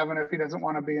front of Gavin. If he doesn't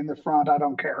want to be in the front, I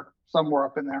don't care. Somewhere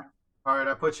up in there. All right,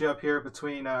 I put you up here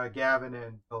between Gavin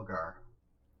and Bilgar.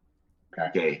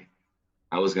 Okay.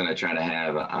 I was gonna try to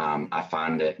have I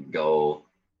find it go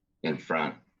in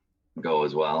front, go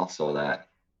as well, so that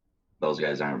those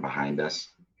guys aren't behind us.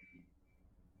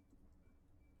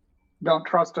 Don't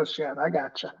trust us yet. I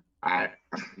gotcha.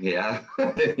 Yeah.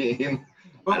 I mean,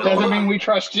 I don't Doesn't know. mean we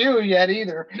trust you yet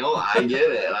either. No, I get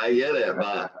it,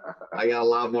 but I got a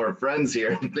lot more friends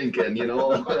here thinking,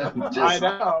 I just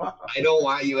know. I don't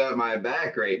want you at my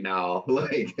back right now.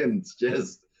 Like, it's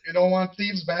just You don't want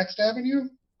thieves backstabbing you?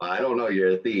 I don't know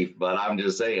you're a thief, but I'm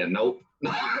just saying, nope.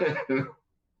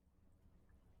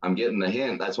 I'm getting the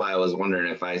hint. That's why I was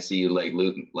wondering if I see you like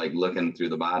looking through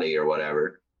the body or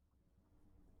whatever.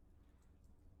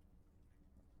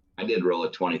 I did roll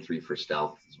a 23 for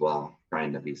stealth as well,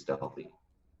 trying to be stealthy.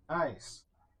 Nice.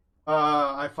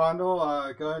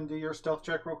 Ifondel, go ahead and do your stealth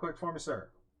check real quick for me, sir.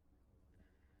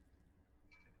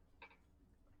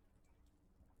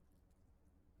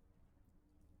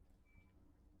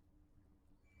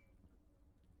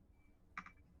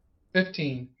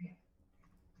 $15.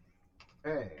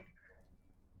 Okay.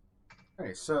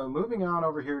 Okay, so moving on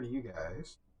over here to you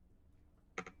guys.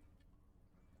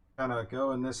 Kind of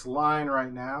go in this line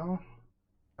right now.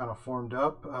 Kind of formed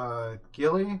up.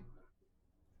 Gilly,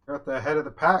 you're at the head of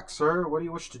the pack, sir. What do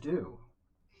you wish to do?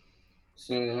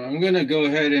 So I'm gonna go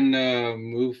ahead and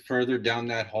move further down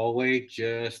that hallway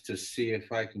just to see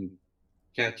if I can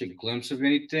catch a glimpse of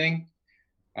anything.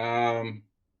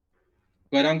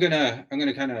 But I'm gonna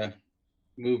kind of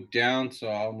move down, so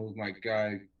I'll move my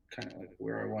guy kind of like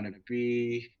where I want to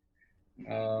be.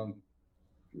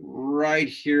 Right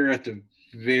here at the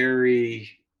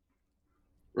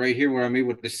right here where I'm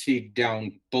able to see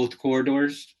down both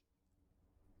corridors.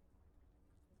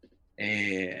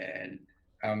 And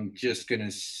I'm just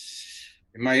gonna.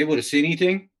 Am I able to see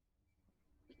anything?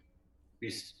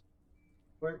 Please.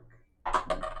 Quick.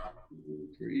 2,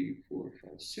 3, 4,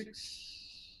 5, 6.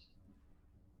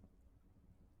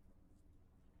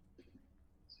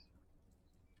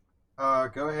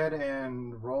 Go ahead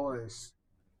and roll a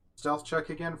stealth check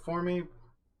again for me.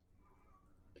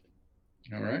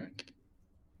 All right.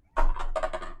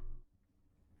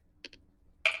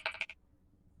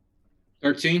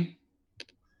 $13.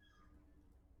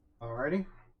 Alrighty.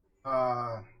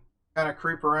 Kind of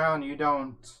creep around. You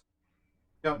don't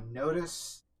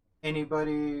notice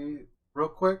anybody real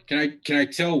quick. Can I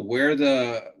tell where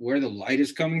the light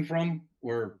is coming from,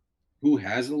 or who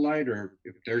has the light, or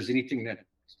if there's anything that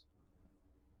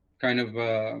kind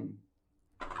of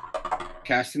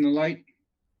casting the light?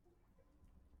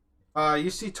 You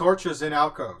see torches in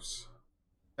alcoves.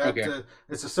 Okay.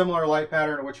 It's a similar light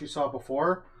pattern to what you saw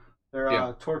before. There are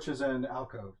Yeah. torches in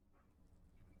alcoves.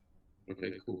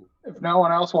 Okay, cool. If no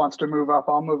one else wants to move up,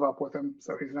 I'll move up with him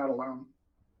so he's not alone.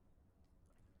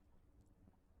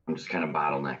 I'm just kind of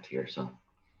bottlenecked here, so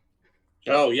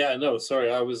Oh yeah, no, sorry.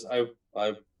 I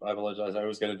apologize. I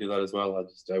was gonna do that as well.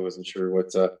 I wasn't sure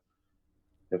what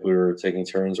if we were taking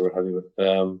turns or what have you.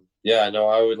 But yeah, no,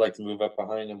 I would like to move up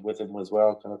behind him with him as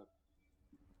well, kind of.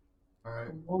 All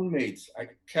right. Roommates, I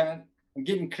can't. I'm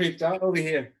getting creeped out over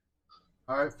here.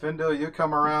 All right, Findle, you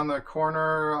come around the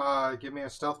corner. Give me a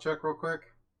stealth check real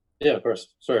quick. Yeah, of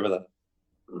course. Sorry about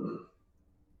that.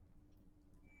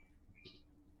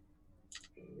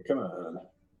 Come on.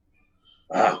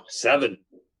 Wow, 7.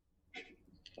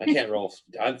 I can't roll.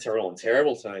 I'm rolling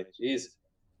terrible tonight. Jeez.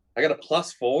 I got a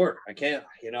 +4. I can't,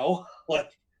 like,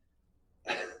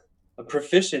 I'm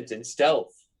proficient in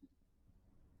stealth.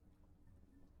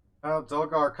 Well,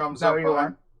 Delgar comes No, up you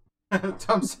behind. aren't.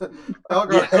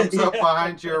 Delgar comes up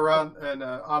behind you around and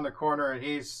on the corner, and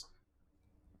he's.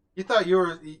 You thought you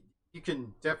were. You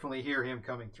can definitely hear him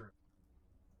coming through.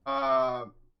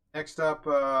 Next up,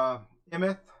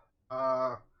 Emeth.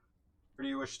 Where do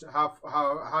you wish to?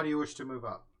 How do you wish to move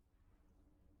up?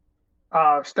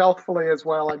 Stealthily as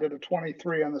well. I did a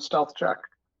 23 on the stealth check.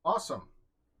 Awesome.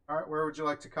 All right, where would you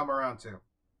like to come around to?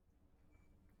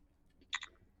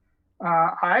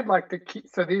 I'd like to keep,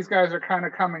 so these guys are kind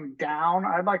of coming down.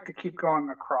 I'd like to keep going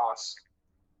across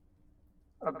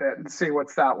a bit and see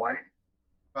what's that way.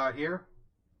 About here?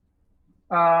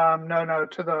 No,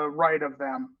 to the right of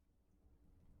them.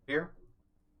 Here?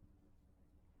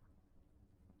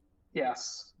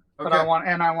 Yes. Okay. But I want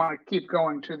to keep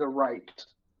going to the right.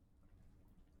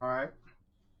 All right.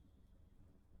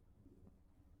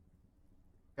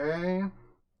 Okay.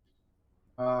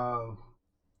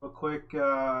 Real quick,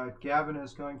 Gavin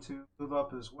is going to move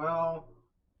up as well.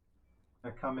 I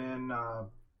come in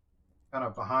kind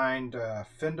of behind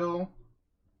Findle.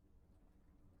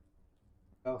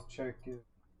 Health check is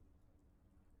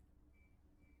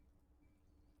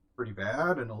pretty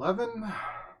bad, an 11.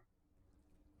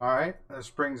 All right, this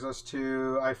brings us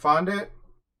to I found it.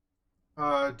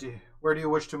 Where do you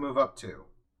wish to move up to?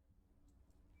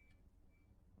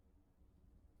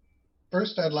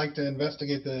 First, I'd like to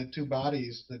investigate the 2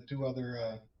 bodies, the 2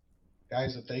 other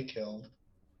guys that they killed.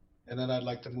 And then I'd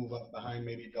like to move up behind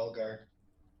maybe Delgar.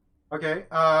 Okay,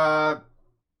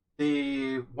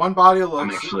 the one body looks... I'm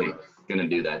actually gonna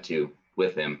do that too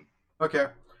with him. Okay,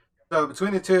 so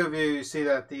between the 2 of you, you see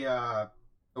that the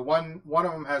one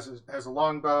of them has a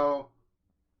long bow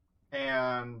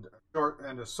and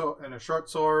a short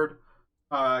sword.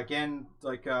 Again,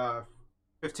 like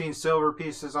 15 silver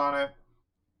pieces on it.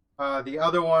 The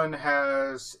other one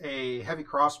has a heavy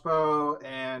crossbow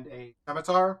and a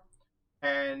scimitar,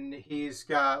 and he's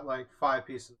got like 5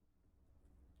 pieces.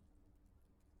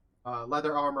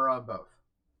 Leather armor on both.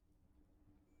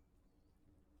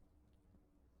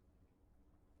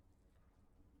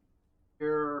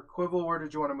 Your Quibble, where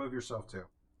did you want to move yourself to?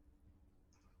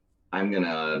 I'm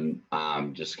gonna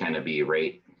just kind of be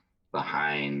right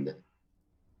behind,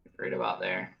 right about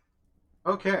there.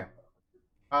 Okay.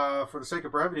 For the sake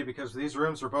of brevity, because these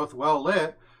rooms are both well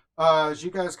lit, as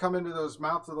you guys come into those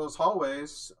mouths of those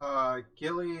hallways,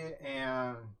 Gilly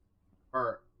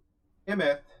or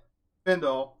Emeth,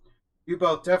 Findle, you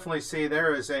both definitely see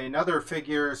there is another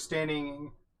figure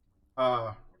standing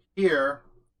here,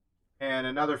 and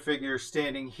another figure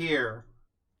standing here,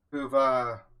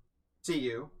 who've see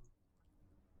you.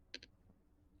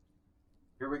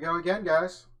 Here we go again,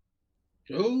 guys.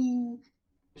 Oh,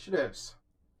 Initiatives.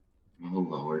 Oh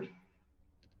Lord.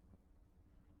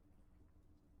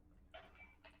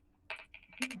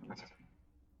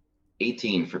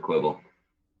 $18 for Quibble.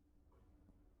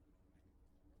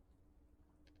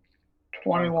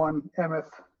 21, Emeth.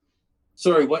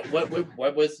 Sorry, what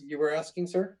was you were asking,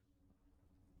 sir?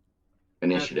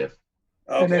 Initiative.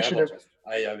 Okay, Initiative.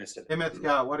 I missed it. Emeth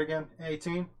got what again?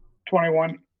 18?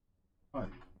 21. What?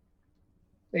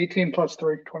 18 plus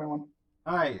 3, 21.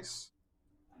 Nice.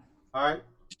 All right.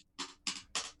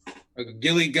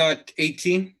 Gilly got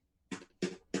 18.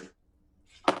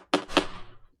 All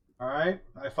right.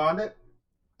 I found it.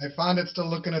 I found it still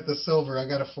looking at the silver. I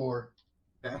got a 4.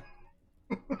 Okay.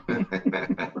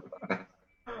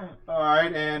 All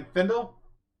right. And Findle?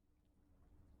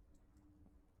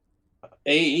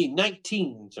 A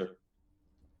 19, sir.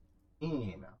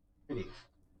 19. Pretty.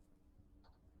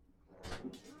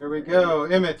 Here we go.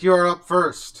 Emeth, you are up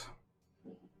first.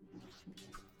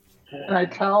 Can I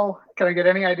get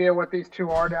any idea what these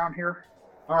 2 are down here?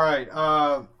 All right.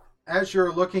 As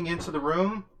you're looking into the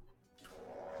room,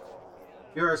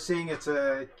 you are seeing it's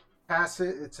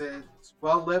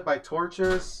well lit by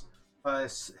torches,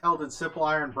 held in simple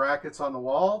iron brackets on the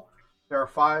wall. There are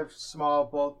 5 small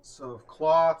bolts of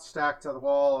cloth stacked to the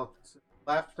wall to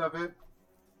the left of it.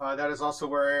 That is also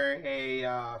where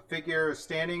a figure is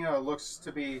standing. Looks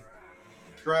to be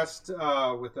dressed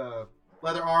with a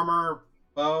leather armor,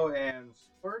 bow, and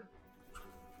sword.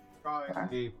 Drawing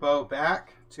the bow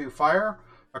back to fire.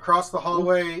 Across the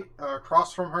hallway,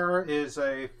 across from her, is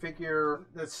a figure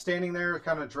that's standing there,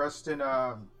 kind of dressed in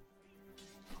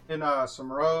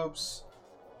some robes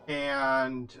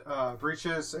and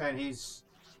breeches, and he's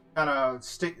kind of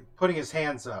putting his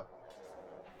hands up.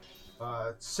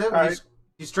 Right.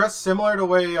 He's dressed similar to the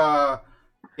way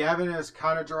Gavin is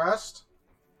kind of dressed,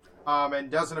 and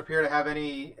doesn't appear to have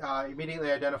any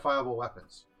immediately identifiable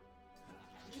weapons.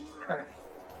 Okay.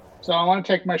 So I want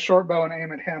to take my short bow and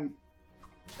aim at him.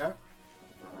 Okay.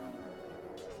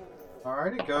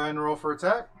 Alrighty, go ahead and roll for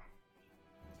attack.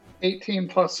 18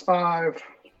 plus 5.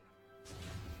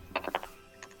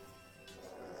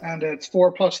 And it's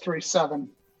 4 plus 3, 7.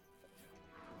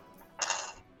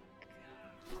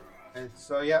 And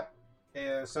so, yeah,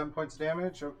 7 points of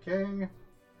damage. Okay.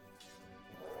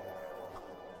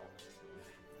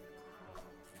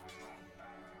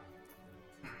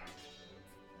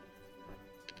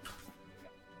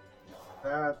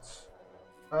 That's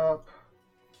up.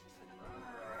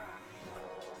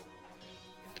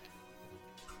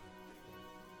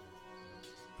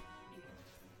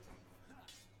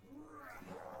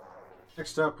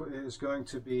 Next up is going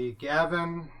to be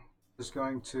Gavin. Is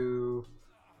going to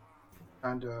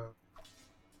kind of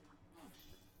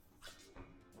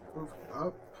move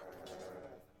up,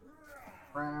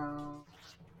 around.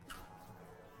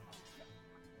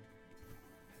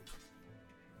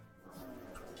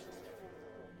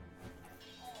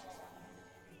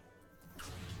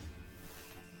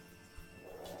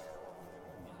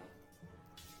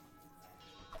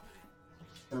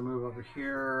 Gonna move over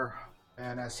here.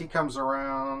 And as he comes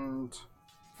around,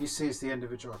 he sees the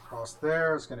individual across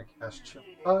there. Is going to cast Chill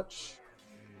Touch.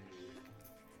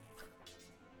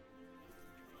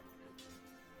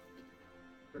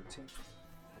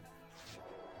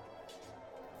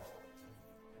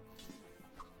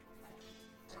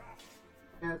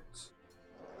 Hit.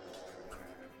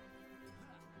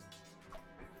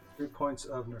 3 points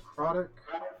of necrotic.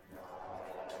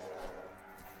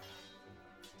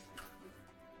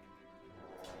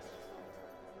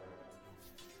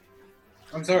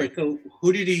 I'm sorry. So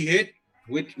who did he hit?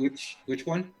 Which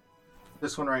one?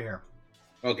 This one right here.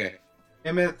 Okay.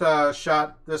 Emmett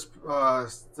shot this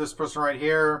person right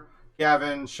here.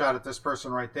 Gavin shot at this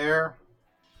person right there.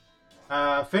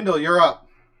 Findle, you're up.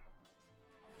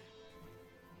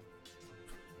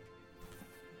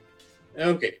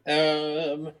 Okay.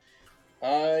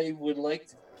 I would like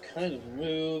to kind of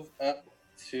move up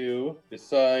to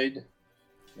beside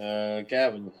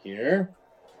Gavin here.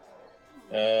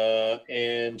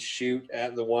 And shoot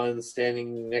at the one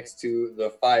standing next to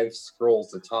the 5 scrolls,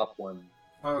 the top one.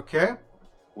 Okay.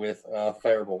 With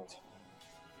Firebolt.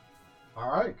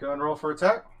 Alright, go and roll for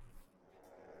attack.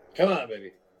 Come on,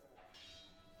 baby.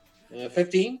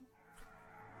 15?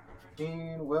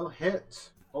 15 will hit.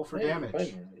 Roll for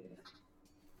damage.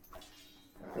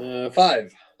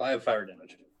 5. 5 fire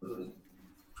damage.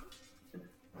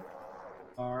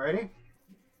 Alrighty.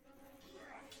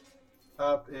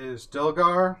 Up is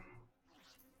Dilgar.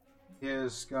 He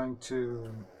is going to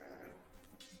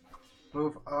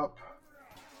move up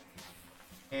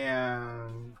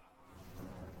and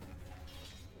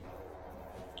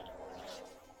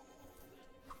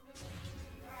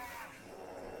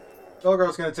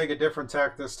Dilgar's going to take a different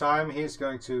tack this time. He's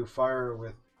going to fire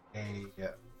with a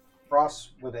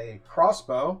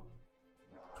crossbow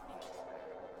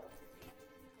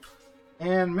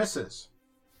and misses.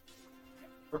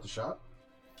 Worth a shot.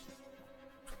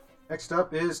 Next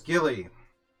up is Gilly.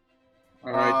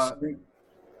 All right.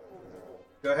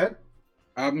 Go ahead.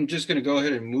 I'm just gonna go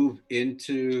ahead and move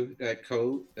into that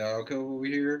alcove over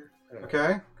here.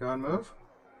 Okay, go and move.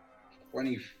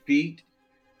 20 feet,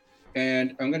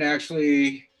 and I'm gonna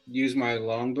actually use my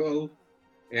longbow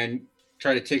and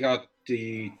try to take out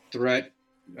the threat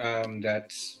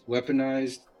that's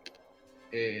weaponized.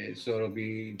 So it'll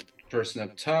be the person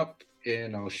up top,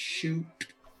 and I'll shoot.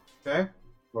 Okay.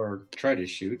 Or try to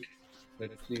shoot.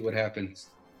 Let's see what happens.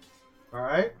 All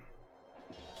right.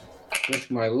 With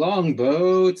my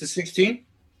longbow, it's a 16.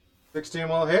 16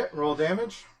 will hit. Roll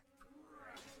damage.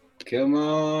 Come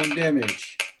on,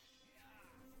 damage.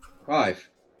 5.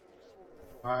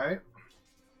 All right.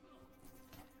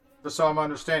 Just so I'm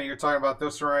understanding, you're talking about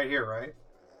this one right here, right?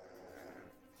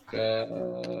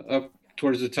 Up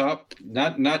towards the top.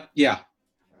 Yeah.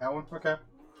 That one? Okay.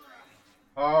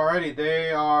 Alrighty,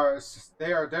 they are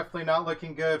definitely not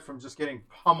looking good from just getting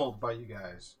pummeled by you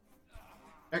guys.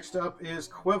 Next up is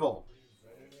Quibble.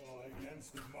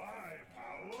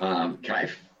 Can I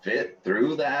fit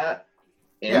through that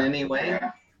in any way?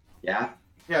 Yeah.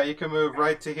 Yeah, you can move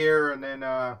right to here and then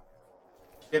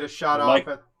get a shot Mike,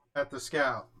 off at the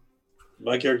scout.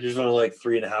 My character's only like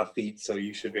 3.5 feet, so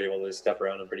you should be able to step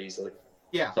around him pretty easily.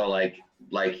 Yeah. So like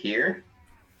here?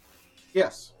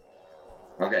 Yes.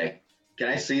 Okay. Can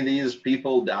I see these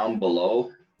people down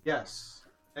below? Yes.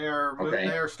 They are Okay.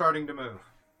 They are starting to move.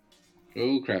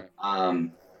 Oh crap.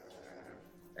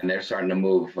 And they're starting to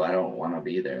move. I don't want to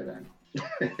be there then.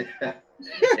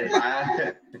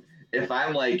 if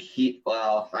I'm like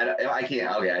I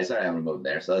can't. Okay, I started having to move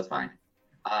there, so that's fine.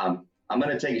 I'm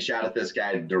gonna take a shot at this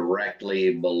guy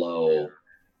directly below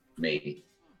me.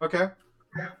 Okay.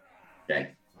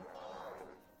 Okay.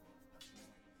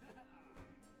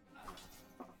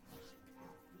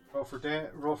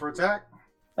 Roll for attack.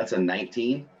 That's a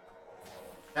 19.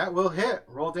 That will hit.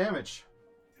 Roll damage.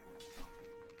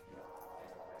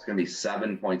 It's gonna be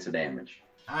 7 points of damage.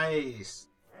 Nice.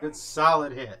 Good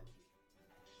solid hit.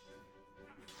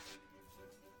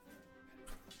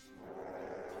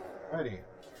 Alrighty.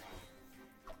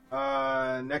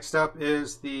 Next up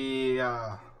is the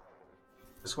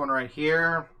this one right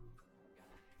here.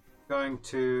 Going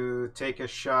to take a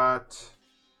shot.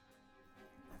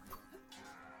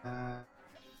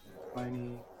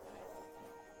 20.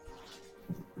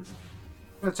 I'm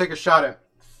gonna take a shot at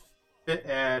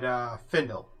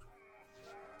Findle.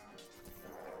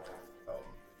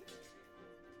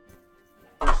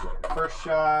 First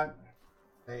shot,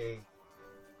 a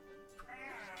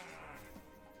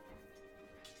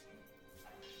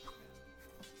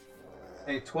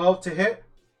 12 to hit.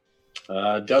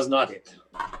 Does not hit.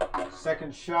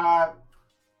 Second shot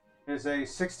is a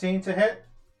 16 to hit.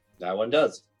 That one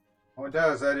does. Oh, it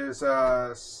does. That is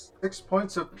 6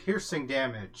 points of piercing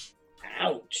damage.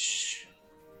 Ouch.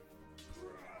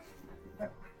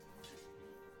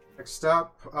 Next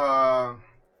up,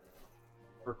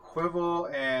 for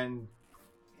Quivel and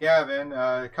Gavin,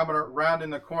 coming around in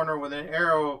the corner with an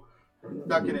arrow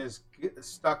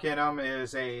stuck in him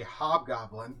is a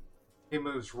hobgoblin. He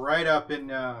moves right up in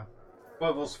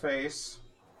Quivel's face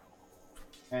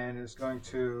and is going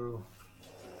to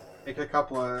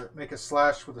make a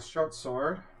slash with a short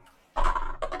sword.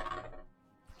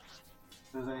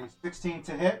 There's a 16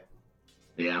 to hit.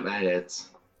 Yeah, that hits.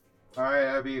 All right,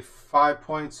 that'd be 5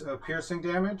 points of piercing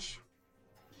damage.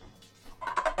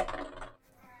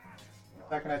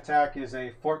 Second attack is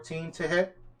a 14 to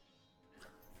hit.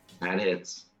 That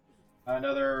hits.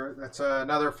 That's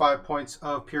another 5 points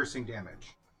of piercing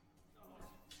damage.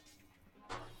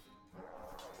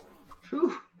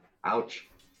 Whew. Ouch.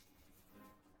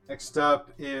 Next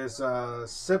up is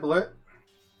Samblet,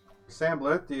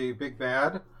 the big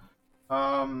bad.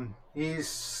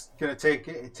 He's gonna take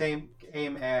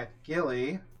aim at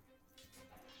Gilly.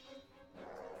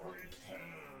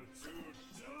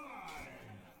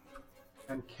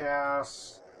 And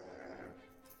cast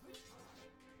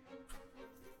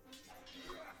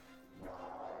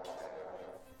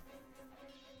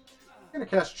I'm gonna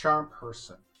cast Charm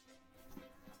Person.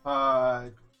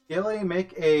 Gilly,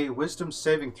 make a Wisdom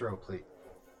saving throw, please.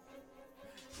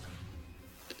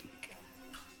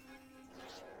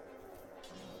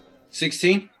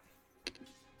 $16.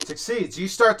 Succeeds.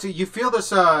 You feel this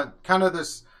kind of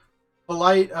this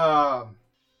polite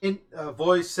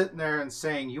voice sitting there and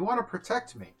saying, "You want to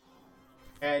protect me,"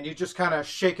 and you just kind of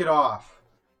shake it off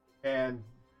and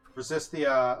resist the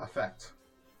effect.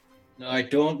 No, I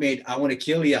don't, mate. I want to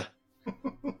kill you.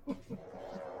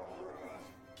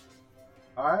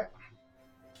 All right.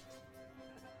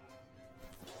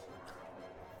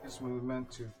 His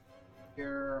movement to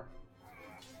here.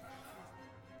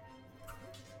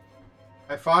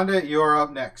 I found it. You're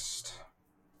up next.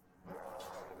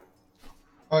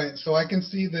 All right, so I can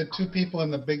see the two people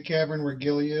in the big cavern where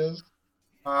Gilly is.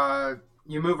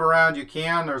 You move around. You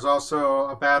can. There's also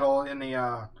a battle in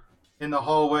the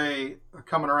hallway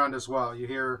coming around as well. You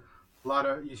hear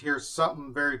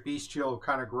something very bestial,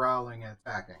 kind of growling and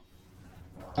attacking.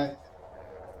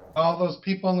 All those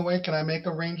people in the way, can I make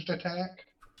a ranged attack?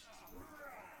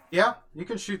 Yeah, you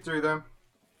can shoot through them.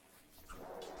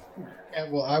 Yeah,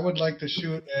 well, I would like to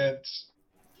shoot at,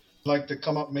 like to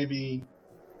come up maybe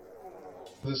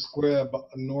the square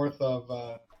north of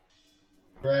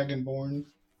Dragonborn.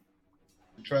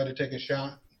 Try to take a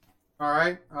shot. All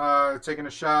right, taking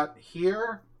a shot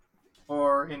here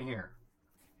or in here.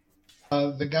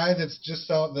 The guy that's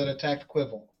just out that attacked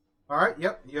Quivel. All right,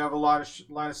 yep, you have a line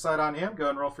of sight on him. Go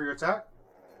ahead and roll for your attack.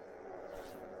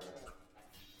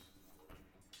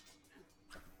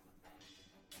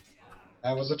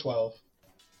 That was a 12.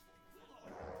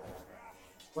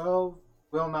 12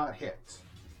 will not hit.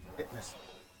 Hit miss.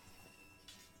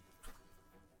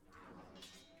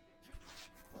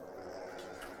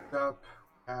 Up,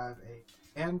 have a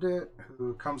bandit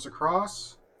who comes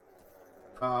across,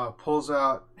 pulls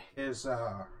out his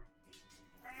a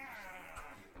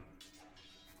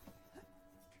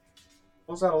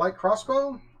light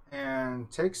crossbow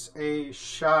and takes a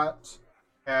shot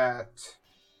at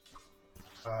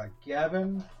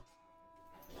Gavin.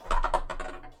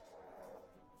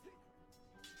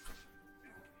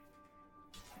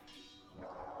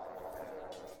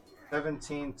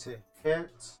 17 to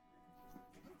hit.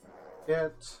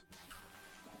 Hit.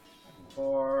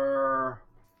 For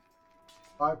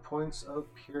 5 points of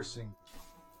piercing.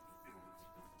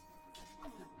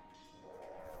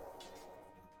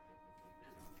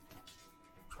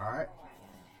 Alright.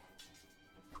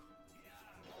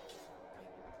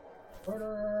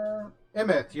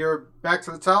 Emeth, you're back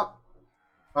to the top.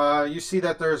 You see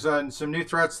that there's some new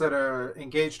threats that are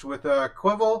engaged with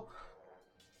Quivel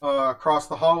across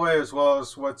the hallway, as well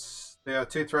as what's the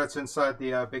 2 threats inside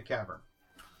the big cavern.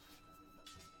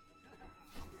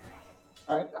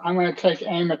 All right, I'm going to take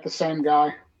aim at the same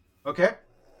guy. Okay.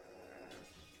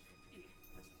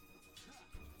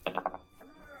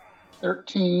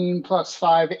 13 plus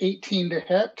 5, 18 to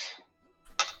hit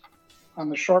on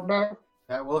the short bow.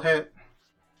 That will hit.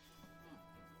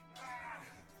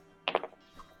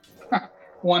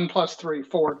 1 plus 3,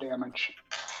 4 damage.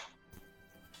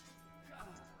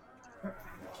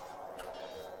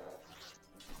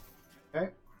 Okay.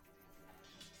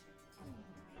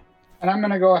 And I'm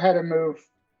going to go ahead and move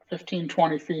 15,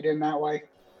 20 feet in that way.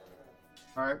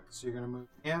 Alright, so you're going to move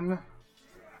in.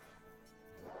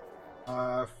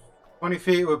 20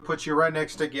 feet would put you right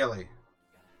next to Gilly.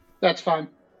 That's fine.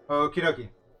 Okie dokie.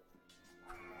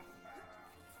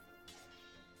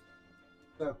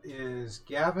 Up is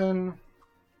Gavin.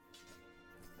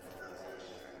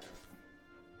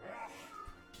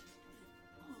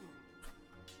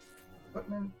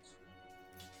 Equipment.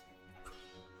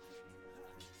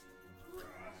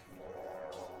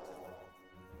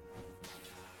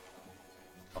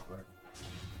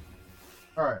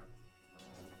 Alright.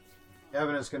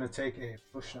 Gavin is going to take a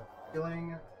potion of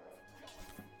healing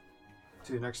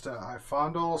to next to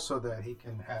Ifondel so that he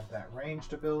can have that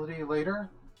ranged ability later.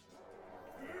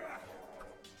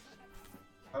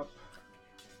 Up.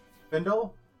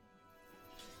 Findle?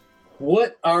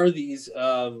 What are these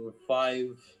 5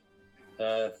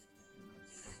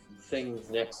 things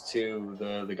next to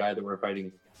the guy that we're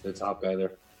fighting, the top guy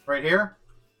there? Right here?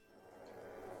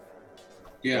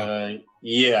 Yeah.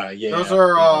 Yeah. Those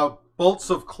are bolts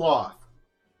of cloth.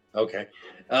 Okay.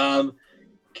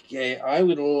 Okay, I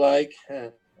would like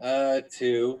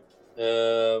to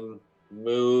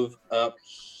move up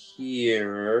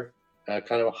here,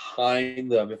 kind of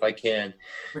behind them if I can.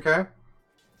 Okay.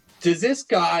 Does this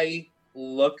guy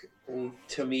look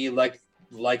to me like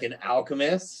an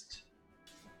alchemist?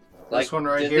 This one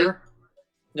right did here?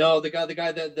 No,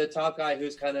 the top guy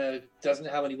who's kind of doesn't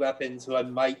have any weapons, who I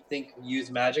might think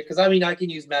use magic. Because I mean, I can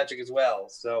use magic as well.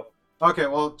 So Okay,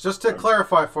 well, just to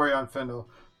clarify for you on Findle,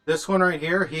 this one right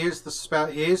here, he is the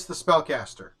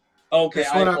spellcaster. okay, This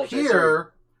I one up apologize, sorry.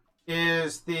 here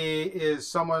is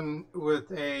someone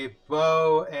with a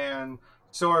bow and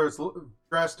swords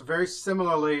dressed very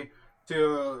similarly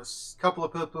to a couple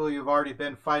of people you've already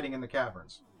been fighting in the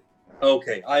caverns.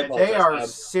 Okay, I And apologize. they are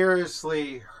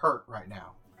seriously hurt right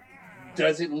now.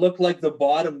 Does it look like the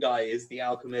bottom guy is the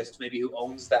alchemist, maybe who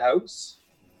owns the house?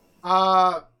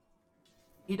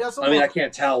 He doesn't. I mean, I look,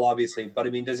 can't tell, obviously, but I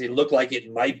mean, does it look like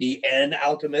it might be an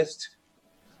alchemist?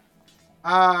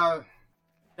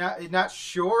 not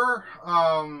sure.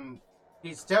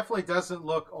 He definitely doesn't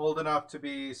look old enough to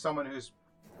be someone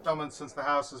since the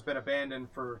house has been abandoned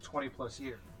for 20 plus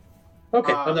years.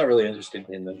 Okay, I'm not really interested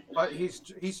in them. But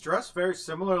he's dressed very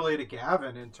similarly to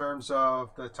Gavin in terms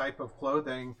of the type of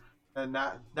clothing and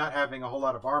not having a whole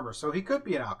lot of armor. So he could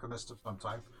be an alchemist of some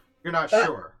type. You're not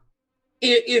sure.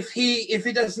 If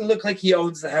he doesn't look like he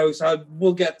owns the house,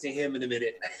 we'll get to him in a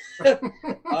minute.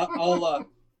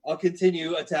 I'll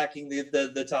continue attacking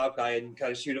the top guy and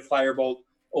kind of shoot a firebolt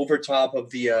over top of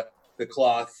the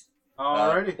cloth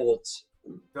Alrighty. bolts.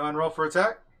 Go and roll for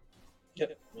attack.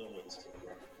 Yep.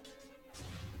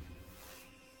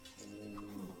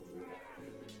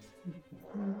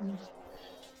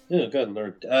 Oh, good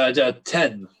lord.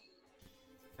 10.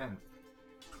 10.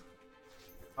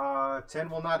 10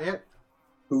 will not hit.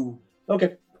 Ooh.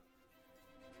 Okay.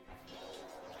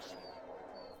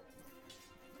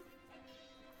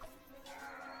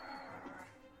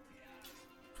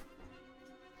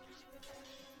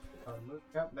 Move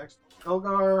up next.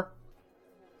 Dilgar.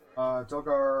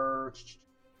 Dilgar.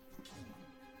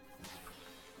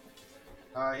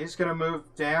 He's going to move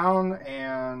down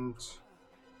and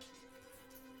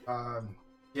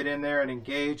get in there and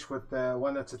engage with the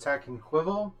one that's attacking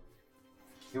Quivel.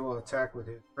 He will attack with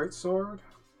his greatsword.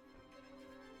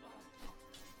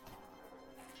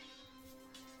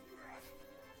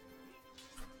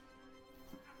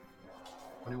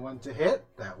 Anyone to hit?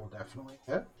 That will definitely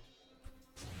hit.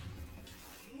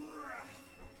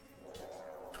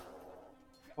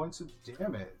 Points of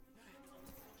damage.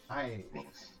 Nice.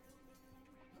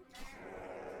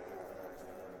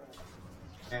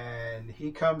 And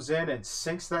he comes in and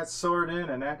sinks that sword in,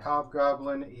 and that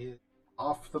hobgoblin is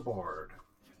off the board.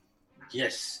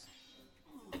 Yes.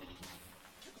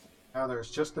 Now there's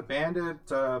just the bandit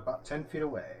about 10 feet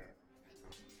away.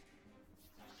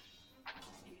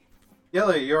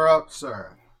 Gilly, you're up,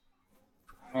 sir.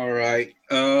 All right.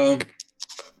 So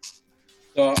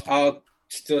I'll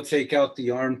still take out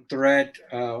the armed threat,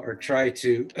 or try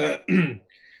to.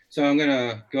 So I'm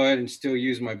gonna go ahead and still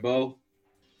use my bow,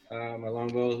 my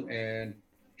longbow, and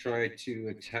try to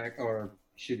attack or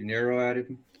shoot an arrow at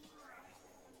him.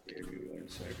 Give me 1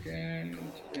 second.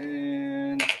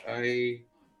 And a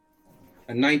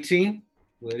 19.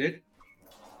 Will it hit?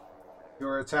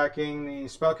 You're attacking the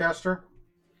spellcaster?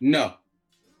 No.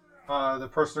 The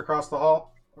person across the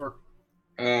hall? Or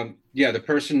Yeah, the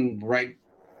person right.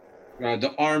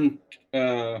 The armed.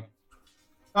 Oh,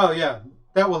 yeah.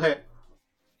 That will hit.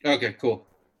 Okay, cool.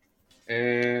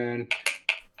 And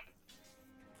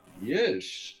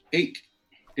yes, 8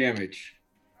 damage.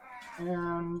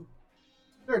 And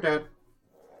they're dead.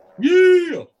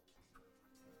 Yeah.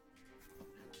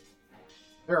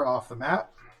 They're off the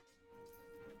map.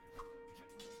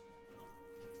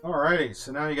 Alrighty,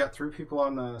 so now you got 3 people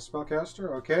on the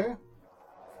spellcaster. Okay.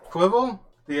 Quibble,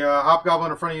 the hobgoblin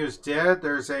in front of you is dead.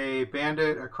 There's a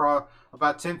bandit across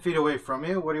about 10 feet away from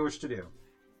you. What do you wish to do?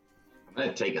 I'm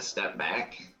gonna take a step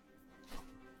back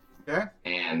Okay.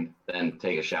 and then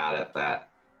take a shot at that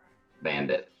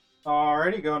bandit.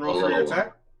 Alrighty, go and roll A for your little one.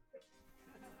 attack.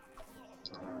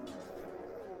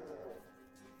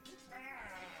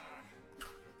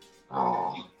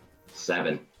 Oh,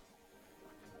 7.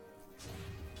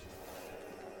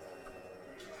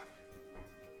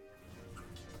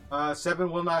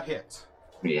 7 will not hit.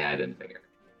 Yeah, I didn't figure.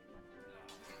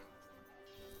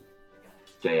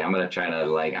 Okay, I'm gonna try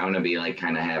to I'm gonna be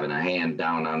kind of having a hand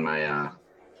down on my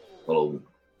little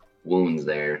wounds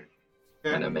there,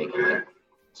 Okay. kind of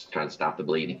trying to stop the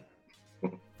bleeding.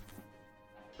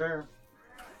 Fair.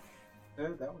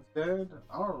 Good, that was good.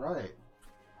 Alright.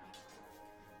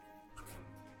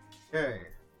 Okay.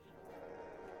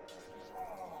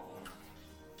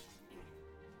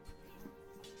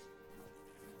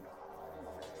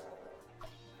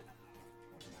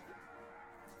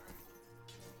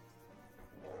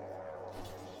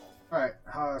 Alright,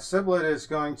 Siblet is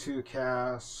going to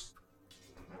cast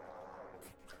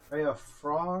Ray of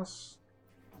Frost,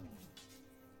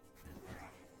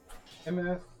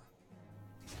 Imith,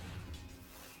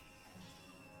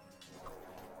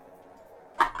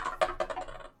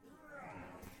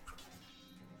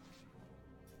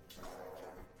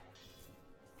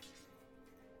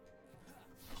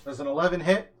 does an 11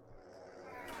 hit?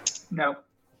 No.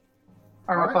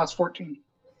 Armor Alright. class 14.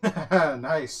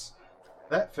 Nice.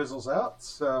 That fizzles out.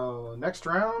 So next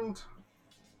round,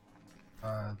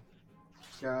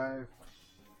 guy.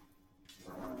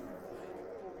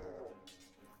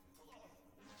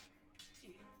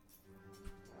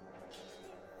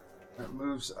 That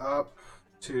moves up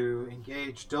to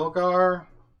engage Dilgar.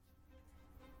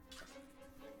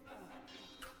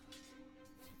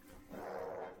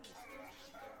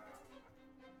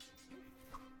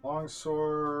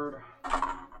 Longsword.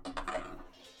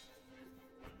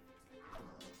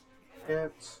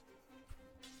 Hit.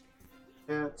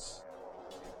 Hit.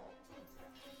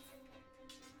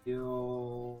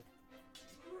 Heal.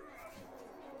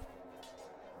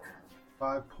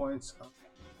 5 points of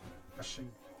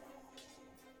crushing.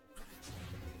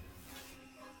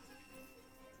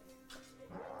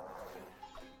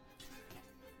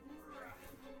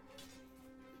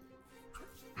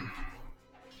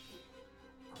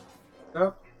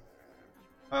 Yep.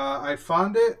 I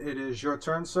found it. It is your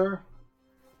turn, sir.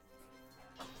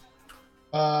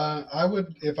 I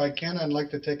would, if I can, I'd like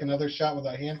to take another shot with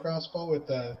a hand crossbow at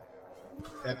the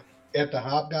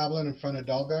hobgoblin in front of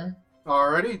Dalgar.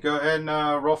 Alrighty, go ahead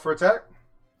and roll for attack.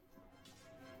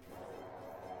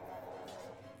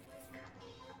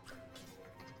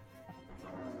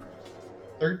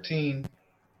 $13.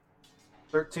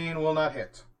 13 will not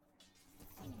hit.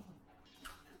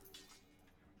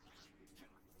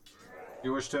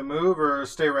 You wish to move or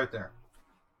stay right there?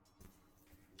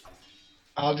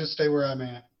 I'll just stay where I'm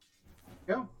at.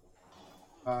 Go.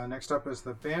 Next up is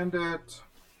the bandit.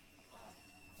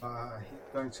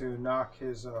 He's going to knock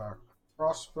his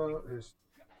crossbow,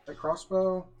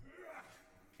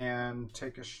 and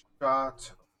take a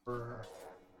shot for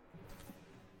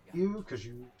you because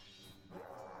you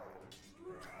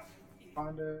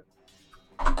find it.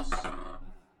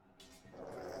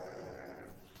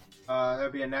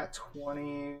 That'd be a nat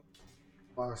 20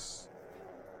 plus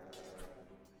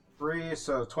 3,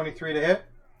 so 23 to hit.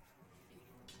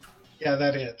 Yeah,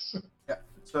 that hits. Yeah,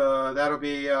 So that'll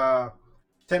be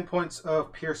 10 points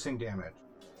of piercing damage.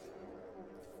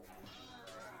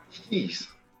 Jeez.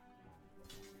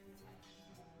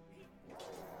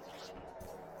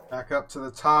 Back up to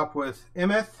the top with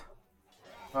Imith.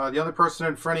 The other person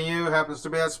in front of you happens to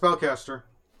be that spellcaster.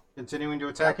 Continuing to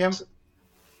attack him.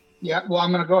 Yeah, well,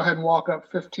 I'm going to go ahead and walk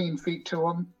up 15 feet to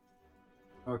him.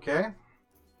 Okay.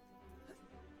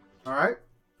 All right.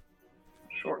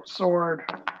 Short sword.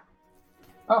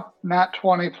 Oh, nat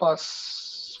 20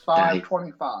 plus 5, Nice.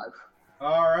 25.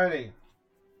 Alrighty.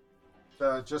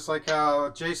 So just like how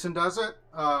Jason does it,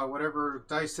 whatever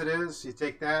dice it is, you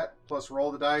take that, plus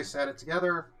roll the dice, add it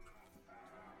together.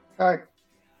 Okay.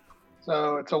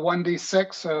 So it's a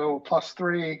 1d6, so plus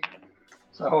 3.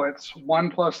 So it's 1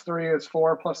 plus 3 is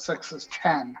 4, plus 6 is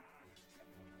 10.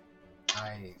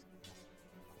 Nice.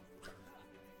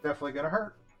 Definitely gonna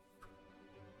hurt.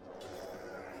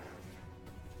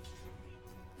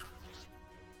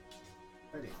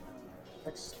 Ready.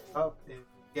 Next up is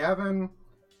Gavin.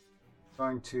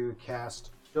 Going to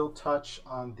cast Chill Touch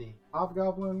on the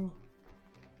Hobgoblin.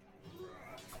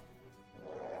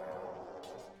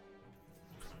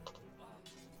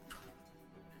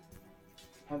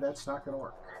 And that's not going to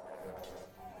work.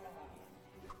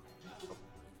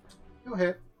 You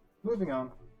hit. Moving on.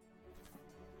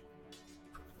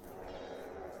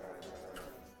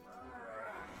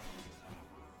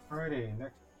 Alrighty,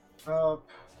 next up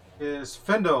is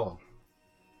Findle.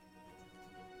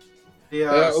 The,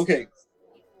 Okay.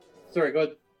 Sorry, go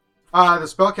ahead. The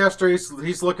spellcaster,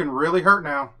 he's looking really hurt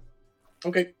now.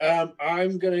 Okay.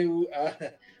 I'm going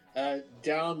to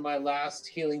down my last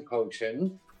healing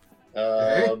potion.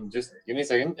 Okay. Just give me a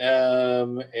second.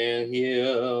 And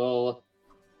heal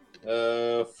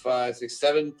 5, 6,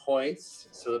 7 points.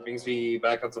 So that brings me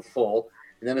back up to full.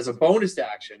 And then as a bonus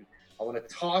action, I want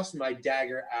to toss my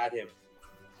dagger at him.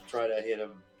 Try to hit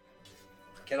him.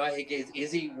 Can I hit?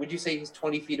 Is he? Would you say he's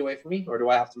 20 feet away from me, or do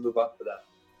I have to move up for that?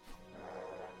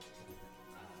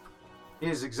 He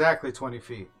is exactly 20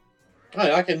 feet.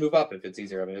 I can move up if it's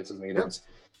easier. I mean, it doesn't make a Yep. difference.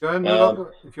 Go ahead and move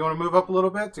up. If you want to move up a little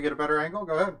bit to get a better angle,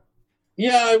 go ahead.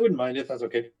 Yeah, I wouldn't mind if that's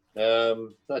okay.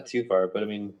 Not too far, but I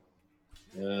mean,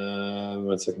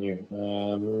 1 second here.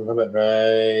 How about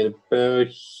right about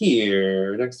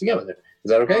here, next to Gavin? Is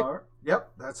that okay?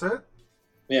 Yep, that's it.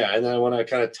 Yeah, and then I want to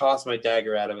kind of toss my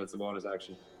dagger at him as a bonus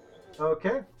action.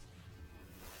 Okay.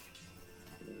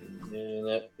 And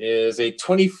that is a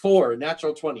 24,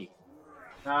 natural 20.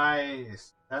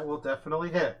 Nice. That will definitely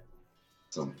hit.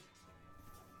 So,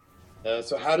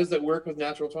 So how does that work with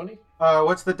natural 20?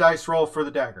 What's the dice roll for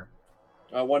the dagger?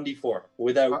 1d4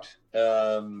 without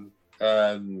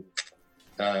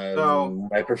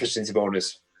my proficiency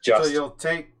bonus. Just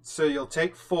So you'll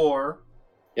take 4.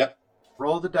 Yep.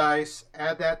 Roll the dice,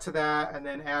 add that to that, and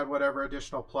then add whatever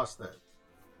additional plus that.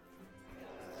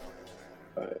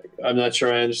 I'm not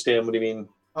sure I understand what you mean.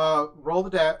 Roll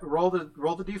the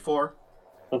d4.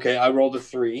 Okay, I rolled a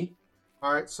 3.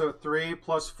 All right, so 3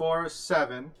 plus 4 is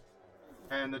 7,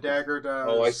 and the dagger does.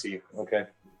 Oh, I see. Okay.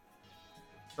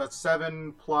 That's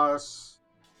 7 plus.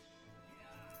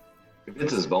 if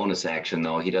it's his bonus action,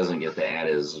 though, he doesn't get to add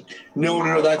his.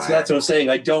 No. That's what I'm saying.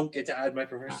 I don't get to add my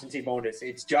proficiency bonus.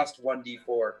 It's just 1d4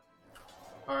 All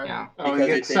right. Yeah. Oh, you because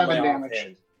get it's in my 7 damage.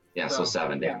 offhand. Yeah, so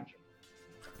 7 Yeah. damage.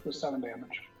 So 7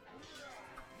 damage.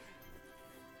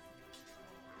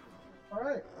 All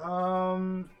right.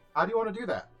 How do you want to do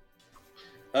that?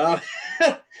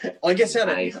 Like I said,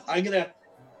 Nice. I'm gonna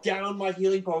down my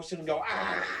healing potion and go,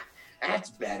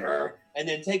 that's better, and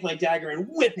then take my dagger and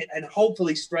whip it and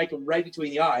hopefully strike him right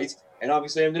between the eyes. And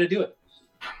obviously, I'm gonna do it.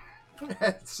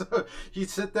 So you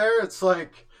sit there. It's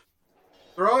like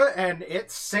throw it, and it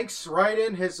sinks right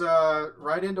in his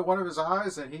right into one of his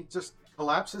eyes, and he just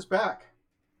collapses back.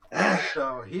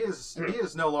 So he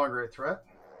is no longer a threat.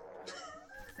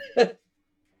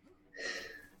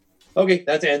 Okay,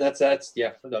 that's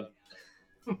yeah, I'm done.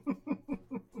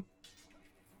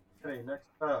 Okay, next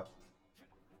up,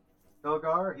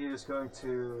 Belgar. He is going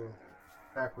to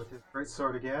attack with his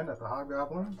greatsword again at the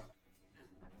Hobgoblin,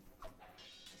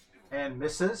 and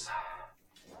misses.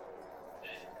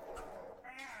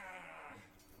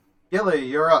 Gilly,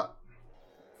 you're up.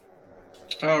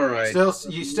 All right.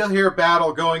 You still hear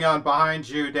battle going on behind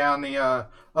you down the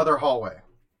other hallway.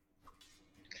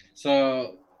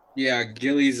 So yeah,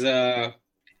 Gilly's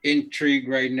intrigued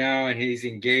right now, and he's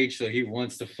engaged, so he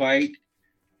wants to fight.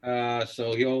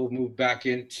 So he'll move back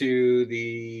into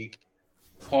the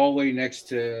hallway next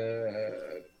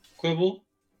to Quibble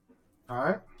All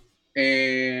right.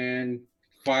 and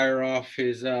fire off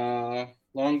his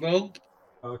longbow.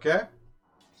 Okay.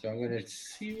 So I'm gonna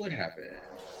see what happens.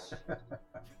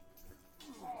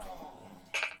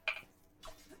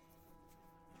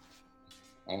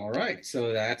 All right,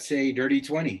 so that's a dirty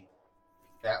 20.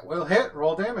 That will hit.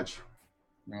 Roll damage.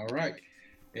 All right,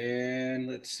 and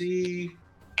let's see.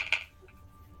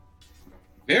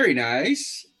 Very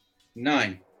nice.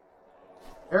 9.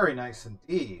 Very nice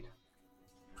indeed.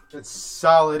 It's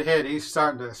solid hit. He's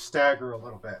starting to stagger a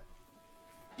little bit.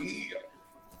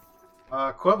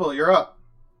 Quibble, you're up.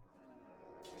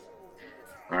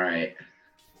 All right.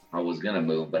 I was gonna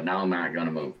move, but now I'm not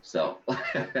gonna move. So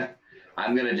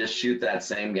I'm gonna just shoot that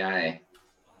same guy.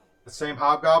 The same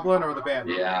hobgoblin or the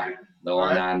bandit? Yeah, the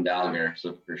one on Dalgar,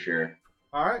 so for sure.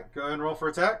 All right, go ahead and roll for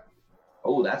attack.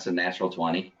 Oh, that's a natural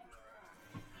 20.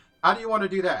 How do you want to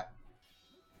do that?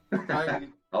 Now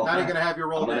you're going to have your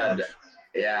roll damage.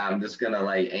 Yeah, I'm just gonna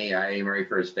I aim right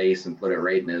for his face and put it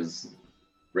right in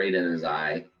his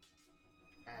eye.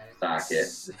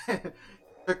 Socket.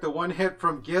 Took the one hit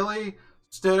from Gilly,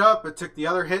 stood up, but took the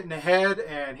other hit in the head,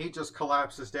 and he just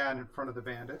collapses down in front of the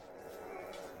bandit.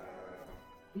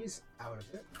 He's out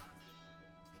of it.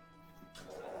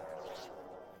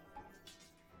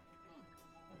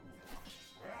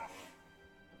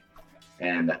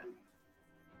 And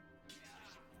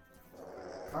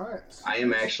all right. I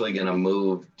am actually gonna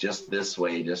move just this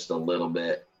way, just a little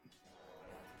bit.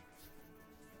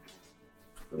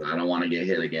 I don't want to get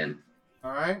hit again.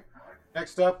 All right.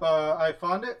 Next up, I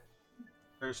found it.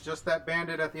 There's just that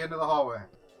bandit at the end of the hallway.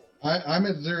 I'm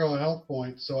at 0 health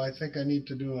points, so I think I need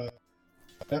to do a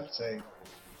death save.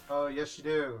 Oh, yes, you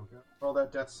do. Roll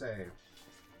that death save.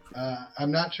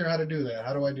 I'm not sure how to do that.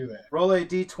 How do I do that? Roll a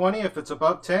d20. If it's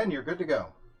above 10, you're good to go.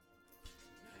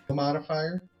 No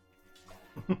modifier?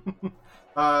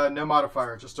 No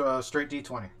modifier, just a straight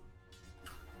d20.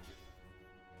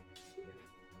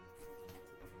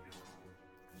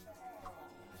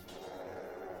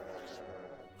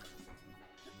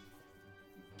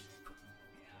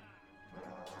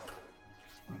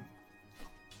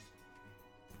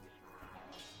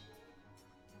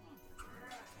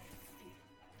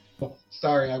 Oh,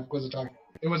 sorry, I wasn't talking.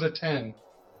 It was a 10.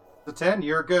 The 10,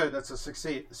 you're good. That's a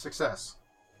success.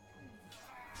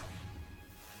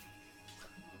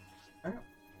 Okay.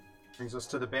 Brings us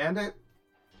to the bandit.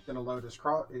 He's gonna load his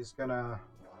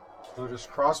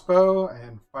crossbow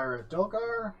and fire at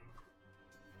Dulgar.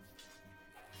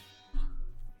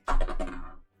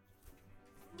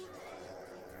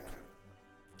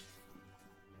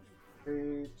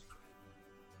 Eight.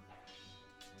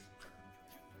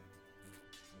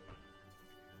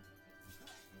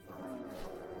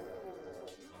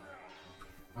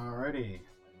 Alrighty.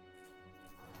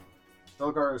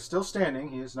 Dulgar is still standing.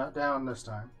 He is not down this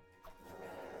time.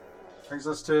 Brings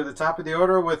us to the top of the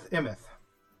order with Imith.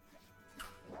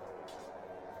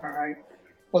 All right.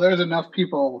 Well, there's enough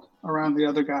people around the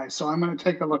other guy, so I'm going to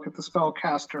take a look at the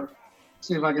spellcaster,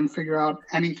 see if I can figure out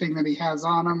anything that he has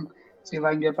on him, see if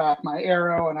I can get back my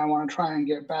arrow, and I want to try and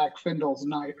get back Findle's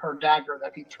knife or dagger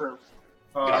that he threw.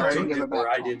 I Alright. took it where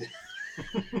I did.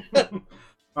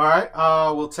 Alright,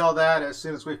 we'll tell that as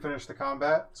soon as we finish the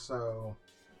combat. So,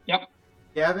 Yep.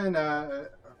 Gavin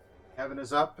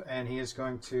is up, and he is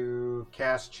going to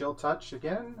cast Chill Touch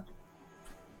again.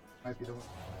 Might be the one.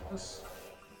 This.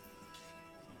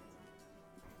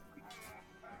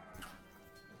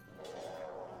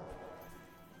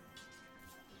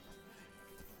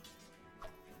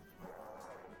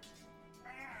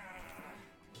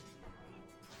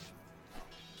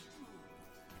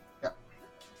 Yep.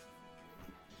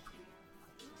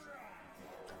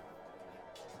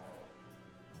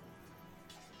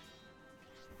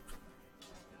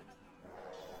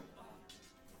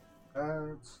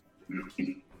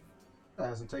 That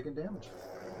hasn't taken damage.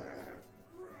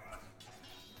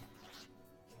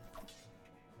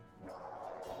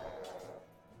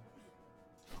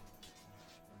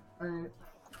 Alright.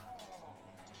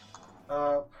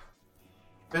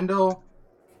 Bindle,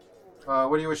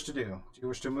 what do you wish to do? Do you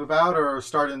wish to move out or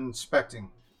start inspecting?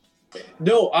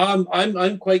 No,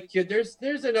 I'm quite cute.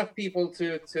 There's enough people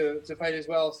to fight as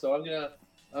well, so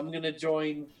I'm gonna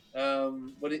join.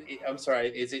 I'm sorry,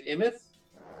 is it Imith?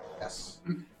 Yes.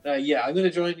 Yeah, I'm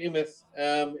gonna join Imith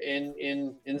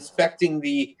in inspecting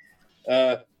the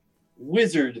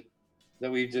wizard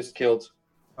that we've just killed.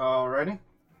 Alrighty.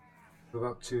 Move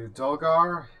up to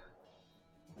Dulgar.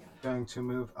 Going to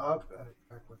move up.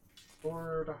 Back with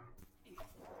forward.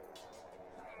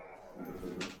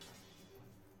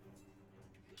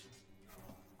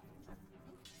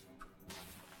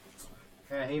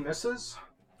 And he misses.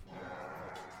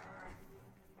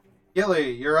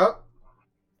 Gilly, you're up.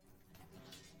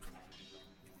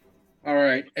 All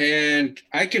right, and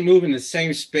I can move in the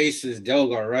same space as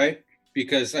Delgar, right?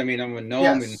 Because I mean, I'm a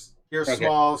gnome. Yes, you're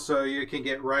small, so you can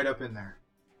get right up in there.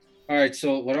 All right,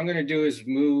 so what I'm gonna do is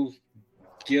move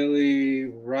Gilly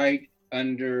right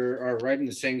under or right in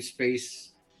the same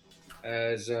space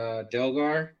as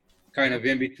Delgar, kind of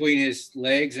in between his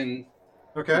legs, and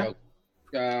Okay.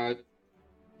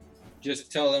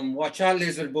 Just tell him, "Watch out,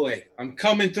 lizard boy! I'm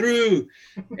coming through!"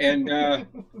 And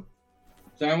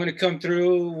so I'm gonna come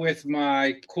through with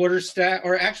my quarterstaff,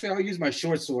 or actually, I'll use my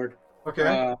short sword.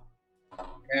 Okay.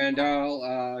 And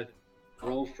I'll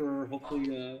roll for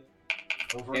hopefully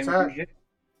Over damage attack. hit.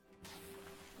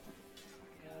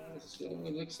 So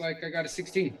it looks like I got a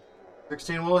 16.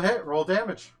 16 will hit. Roll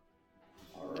damage.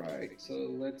 All right, so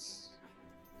let's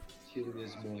kill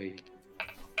this boy.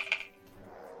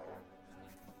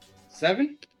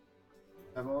 7.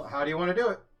 How do you want to do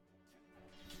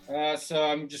it? So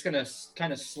I'm just gonna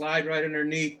kind of slide right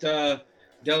underneath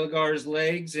Delagar's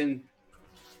legs and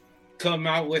come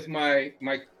out with my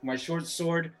short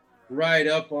sword right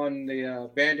up on the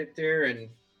bandit there and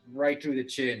right through the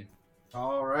chin.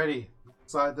 Alrighty.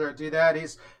 Slide there. Do that.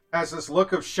 He's has this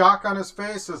look of shock on his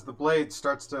face as the blade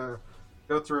starts to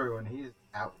go through, and he's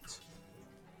out.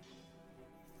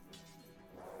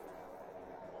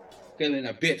 Feeling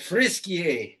a bit frisky,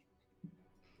 eh?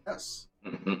 Yes.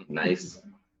 Nice.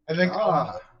 I think I'll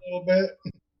Ah. move a little bit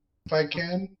if I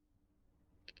can.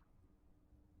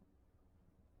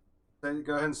 Then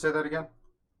go ahead and say that again.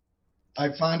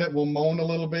 I find it will moan a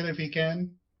little bit if he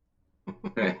can.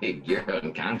 You're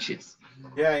unconscious.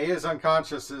 Yeah, he is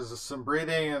unconscious. There's some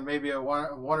breathing and maybe a one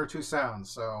or two sounds.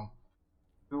 So,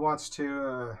 who wants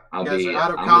to? You guys are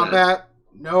out of I'm combat.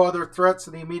 No other threats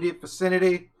in the immediate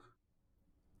vicinity.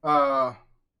 Time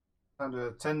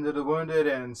to tend to the wounded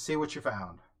and see what you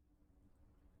found.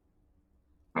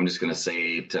 I'm just gonna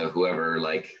say to whoever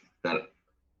like that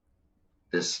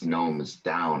this gnome is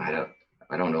down.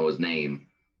 I don't know his name.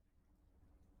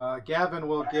 Gavin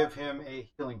will give him a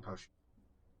healing potion.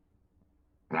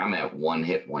 And I'm at 1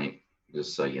 hit point,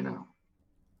 just so you know.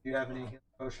 Do you have any healing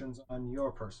potions on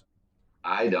your person?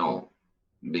 I don't,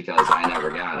 because I never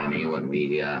got any when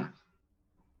we I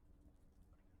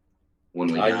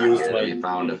got used here, my- we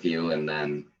found a few, and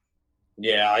then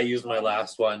Yeah, I used my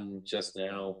last one just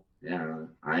now. yeah,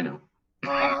 I know.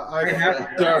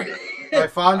 Sorry. By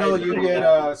Fondle, I you know.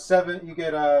 get 7. You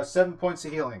get 7 points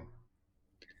of healing.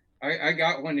 I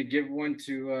got one to give one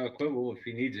to Quibble if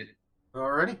he needs it.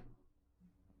 Alrighty.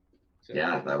 So,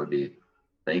 Yeah, that would be.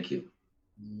 Thank you.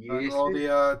 yes, Roll sir.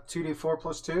 the 2d4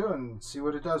 plus 2 and see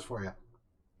what it does for you.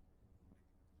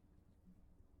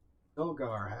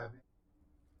 Ilgar having.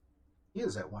 He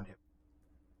is at 1 hit.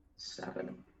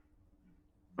 7.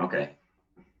 Okay.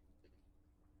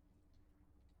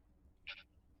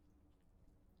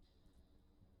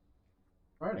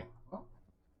 Alrighty. Well.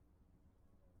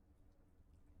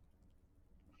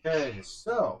 Okay,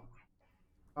 so.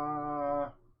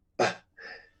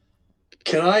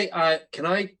 Can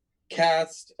I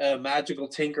cast magical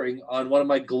tinkering on one of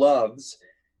my gloves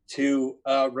to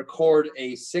record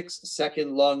a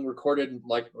 6-second long recorded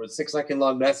or 6-second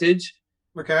long message?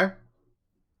 Okay.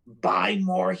 Buy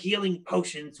more healing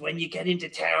potions when you get into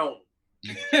town.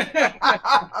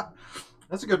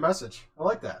 That's a good message. I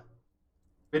like that.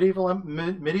 Medieval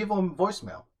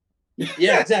voicemail.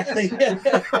 Yeah, exactly.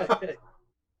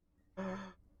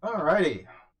 Alrighty.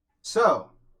 So,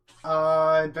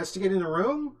 investigating the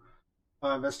room,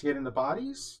 investigating the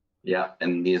bodies. Yeah,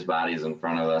 and these bodies in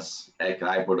front of us. Heck,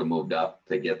 I would have moved up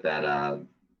to get that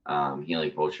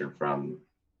healing potion from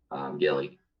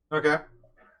Gilly. Okay.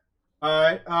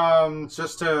 Alright,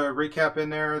 just to recap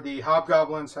in there, the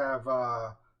hobgoblins have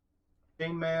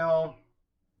chainmail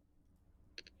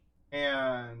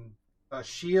and a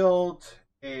shield,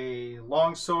 a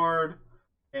longsword,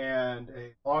 and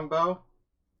a longbow.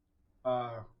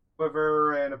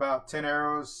 Quiver and about 10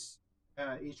 arrows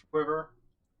each quiver.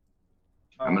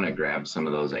 I'm gonna grab some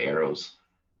of those arrows.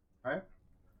 Alright.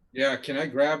 Yeah, can I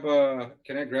grab a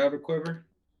quiver?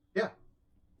 Yeah.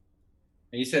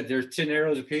 And you said there's 10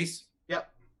 arrows apiece? Yep.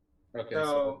 Okay.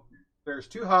 So there's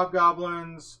 2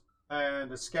 hobgoblins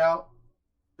and a scout,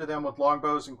 each of them with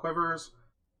longbows and quivers,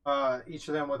 each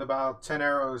of them with about 10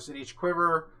 arrows in each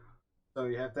quiver. So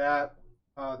you have that.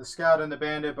 The scout and the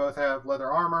bandit both have leather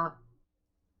armor.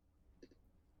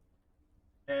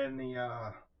 And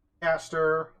the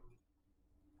caster,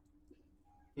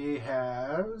 he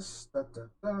has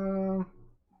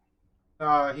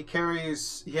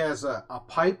he has a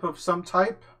pipe of some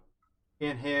type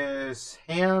in his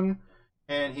hand,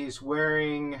 and he's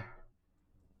wearing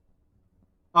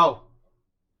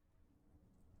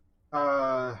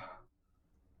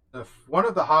one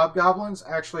of the hobgoblins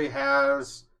actually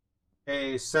has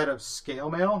a set of scale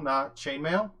mail, not chain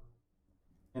mail,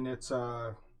 and it's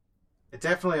it's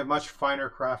definitely a much finer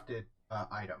crafted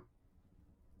item.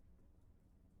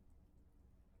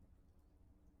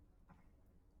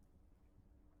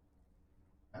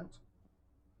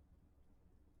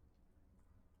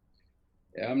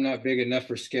 Yeah, I'm not big enough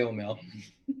for scale mail.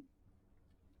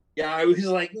 Yeah, I was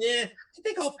like, nah, I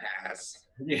think I'll pass.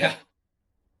 Yeah.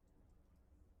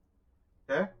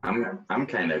 Okay. I'm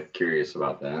kind of curious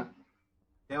about that.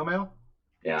 Scale mail?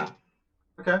 Yeah.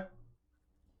 Okay.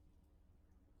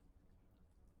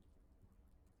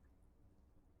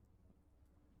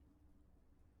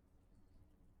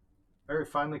 Very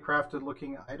finely crafted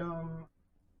looking item.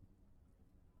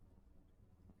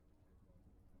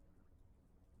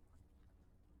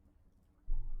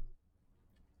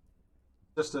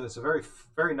 It's a very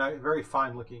nice, very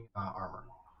fine looking armor.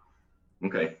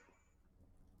 Okay.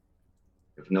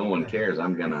 If no one cares,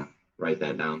 I'm gonna write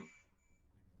that down.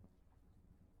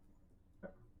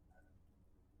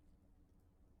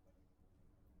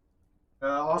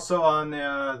 Also on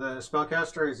the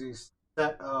spellcaster is a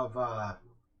set of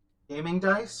gaming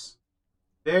dice,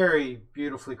 very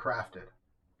beautifully crafted.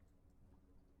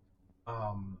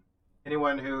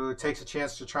 Anyone who takes a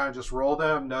chance to try and just roll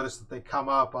them, notice that they come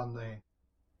up on they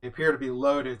appear to be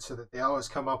loaded, so that they always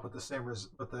come up with the same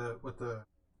with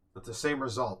the same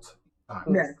result.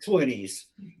 Yeah, 20s.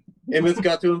 Emmett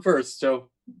got to him first, so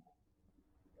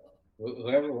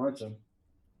Whoever wants them.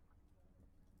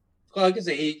 well, I can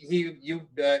say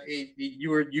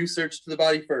you searched the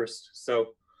body first, so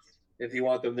if you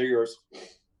want them, they're yours.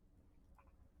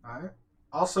 All right.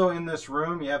 Also in this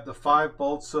room, you have the 5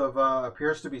 bolts of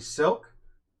appears to be silk,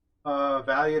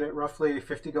 valued at roughly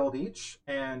 50 gold each,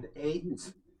 and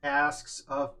 8 casks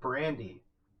of brandy,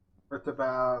 worth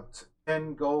about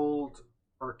 10 gold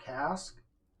per cask,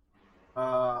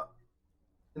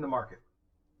 in the market.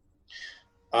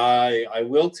 I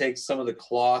will take some of the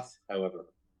cloth, however,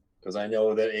 because I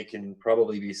know that it can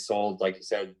probably be sold, like you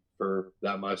said, for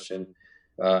that much, and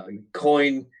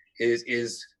coin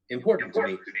is important to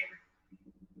me.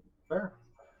 Fair.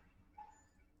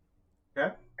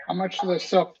 Okay. How much do the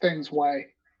silk things weigh?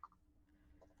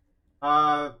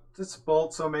 This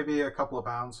bolt, so maybe a couple of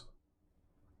pounds.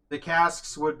 The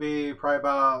casks would be probably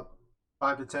about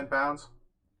 5 to 10 pounds.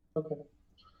 Okay.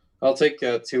 I'll take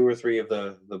 2 or 3 of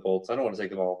the bolts. I don't want to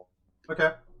take them all.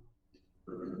 Okay.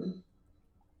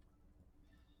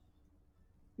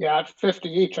 Yeah, at 50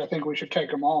 each, I think we should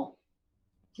take them all.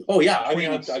 Oh yeah, I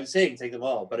mean, I'm saying take them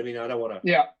all, but I mean, I don't want to.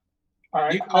 Yeah. All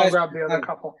right, You I'll guys grab the other have-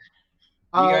 couple.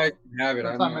 You guys have it.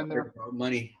 since I'm I'm not in there. worried about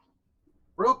money.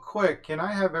 Real quick, can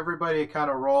I have everybody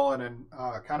kind of roll in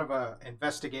kind of a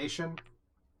investigation?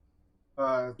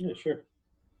 Yeah, sure.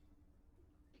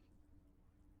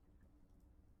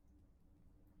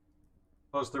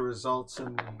 Post the results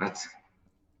and That's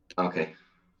okay.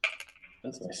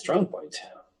 That's my strong point.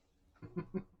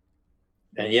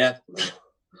 And yet,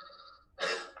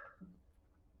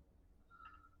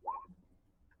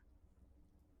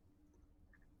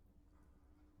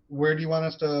 Where do you want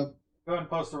us to? go ahead and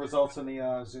post the results in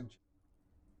the Zoom chat.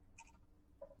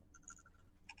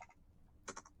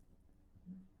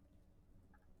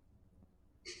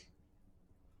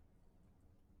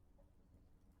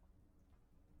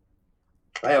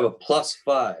 I have a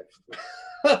 +5.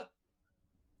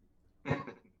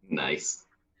 Nice.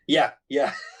 Yeah.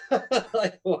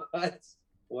 Like what?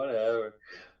 Whatever.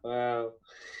 Wow.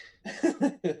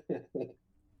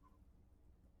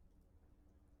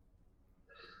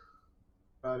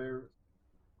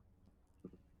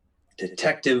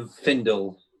 Detective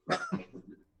Findle. I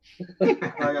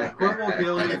got Quibble,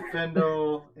 Gilly,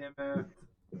 Findle, Emmett,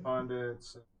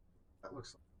 Pondits. That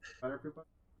looks like better, everybody.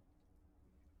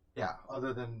 Yeah,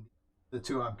 other than the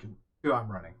two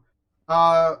I'm running.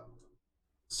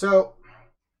 So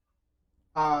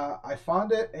I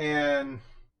found it, and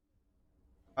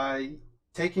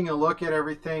taking a look at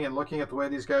everything and looking at the way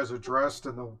these guys are dressed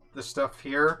and the stuff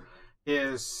here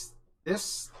is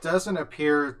this doesn't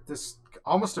appear. This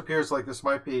almost appears like this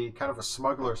might be kind of a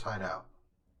smuggler's hideout.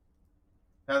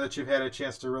 Now that you've had a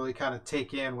chance to really kind of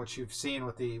take in what you've seen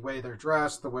with the way they're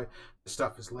dressed, the way the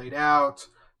stuff is laid out,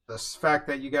 the fact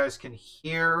that you guys can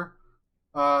hear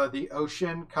the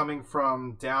ocean coming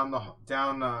from down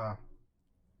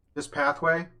this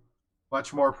pathway,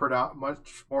 much more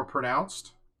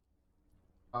pronounced.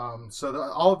 So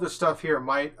all of this stuff here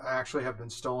might actually have been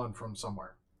stolen from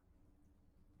somewhere.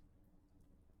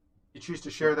 You choose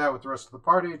to share that with the rest of the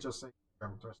party, just say share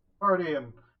with the rest of the party,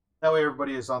 and that way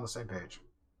everybody is on the same page.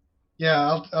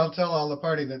 Yeah, I'll tell all the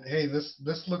party that hey, this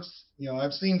looks,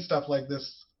 I've seen stuff like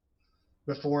this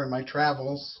before in my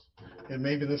travels, and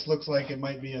maybe this looks like it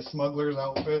might be a smuggler's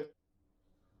outfit.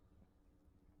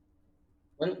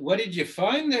 What did you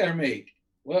find there, mate?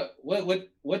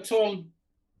 What's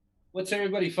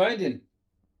everybody finding?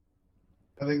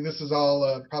 I think this is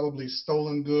all probably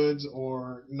stolen goods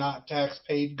or not tax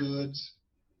paid goods.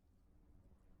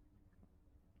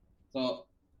 So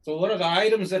what are the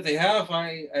items that they have?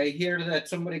 I hear that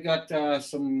somebody got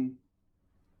some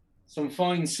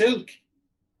fine silk.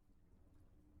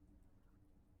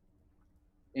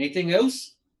 Anything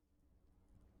else?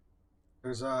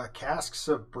 There's casks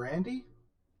of brandy,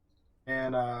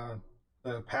 and the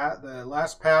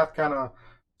last path kind of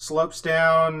slopes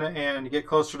down, and you get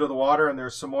closer to the water, and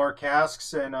there's some more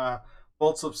casks and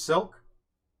bolts of silk.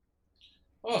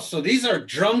 Oh, so these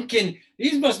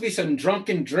must be some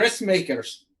drunken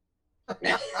dressmakers.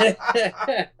 I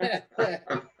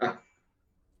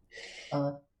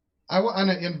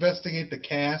want to investigate the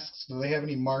casks. Do they have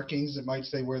any markings that might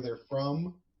say where they're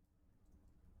from?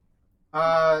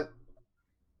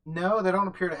 No, they don't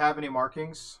appear to have any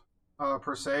markings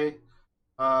per se.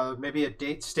 Maybe a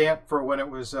date stamp for when it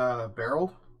was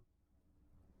barreled.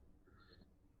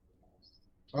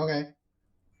 Okay.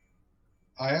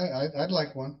 I'd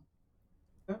like one.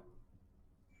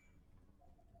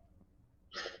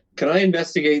 Can I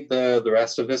investigate the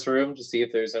rest of this room to see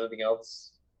if there's anything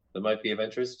else that might be of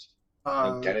interest?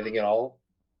 Anything at all?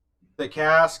 The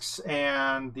casks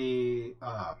and the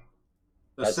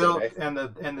That's silk okay. and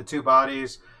the two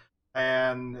bodies,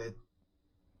 and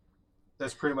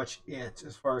that's pretty much it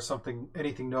as far as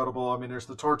anything notable. I mean, there's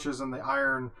the torches and the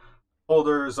iron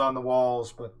holders on the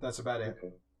walls, but that's about it.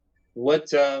 Okay. What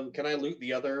can I loot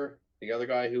the other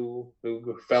guy who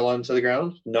fell onto the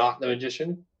ground? Not the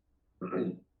magician?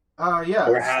 Yeah.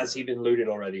 Or has he been looted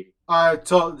already?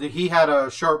 He had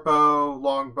a short bow,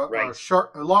 long bow, Right.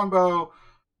 long bow,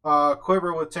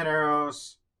 quiver with 10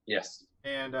 arrows, Yes.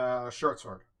 and a short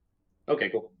sword. Okay,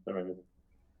 cool. All right.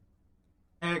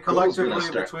 And Cool, let's collectively,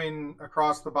 start.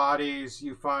 across the bodies,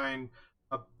 you find,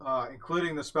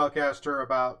 including the spellcaster,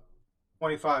 about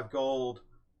 25 gold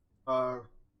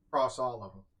across all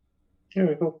of them.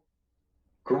 Yeah, cool.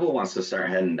 Kubel wants to start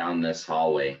heading down this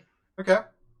hallway. Okay.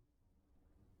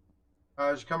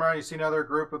 As you come around, you see another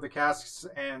group of the casks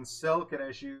and silk, and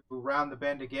as you round the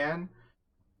bend again,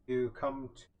 you come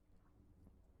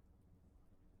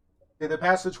to the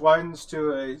passage widens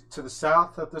to the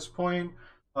south at this point.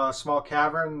 A small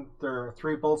cavern. There are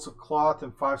 3 bolts of cloth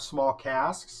and 5 small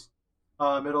casks.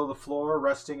 Middle of the floor,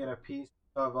 resting in a piece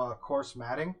of coarse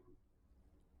matting.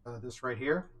 This right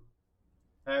here.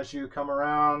 As you come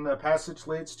around, the passage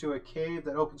leads to a cave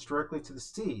that opens directly to the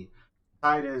sea. The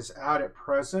tide is out at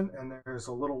present, and there's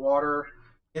a little water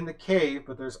in the cave,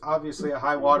 but there's obviously a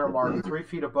high water mark 3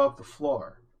 feet above the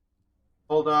floor.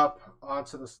 Pulled up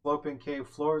onto the sloping cave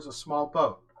floor is a small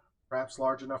boat, perhaps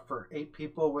large enough for 8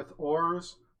 people, with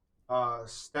oars,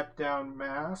 step-down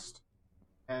mast,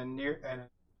 and a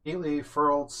neatly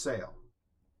furled sail.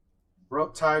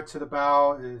 Rope tied to the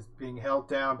bow is being held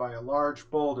down by a large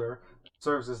boulder that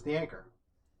serves as the anchor.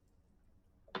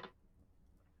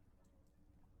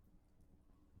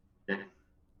 Okay.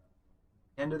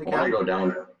 End of the I want to cavern. go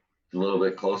down a little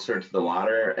bit closer to the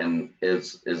water, and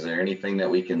is there anything that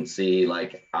we can see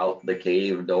like out the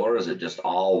cave door? Is it just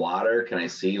all water? Can I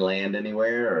see land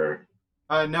anywhere,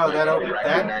 or No,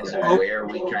 recognize where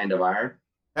we kind of are?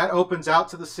 that opens out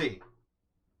to the sea.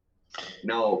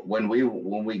 No, when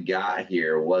we got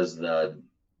here, was the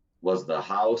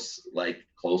house like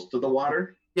close to the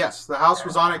water? Yes, the house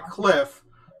was on a cliff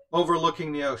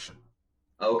overlooking the ocean.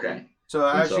 Okay. So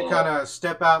as you So- kind of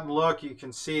step out and look, you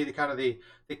can see the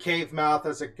cave mouth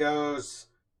as it goes,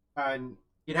 and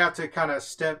you'd have to kind of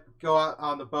go out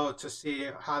on the boat to see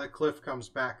how the cliff comes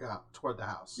back up toward the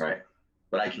house. Right.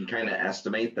 But I can kind of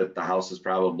estimate that the house is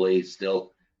probably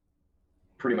still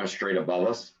pretty much straight above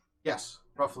us. Yes,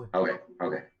 roughly. Okay.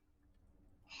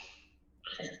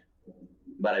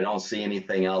 But I don't see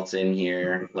anything else in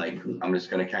here. Like, I'm just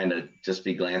gonna kind of just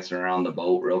be glancing around the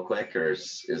boat real quick, or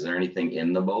is there anything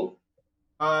in the boat?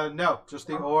 No, just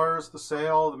the oars, the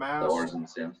sail, the mast. The oars and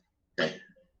stuff. Okay.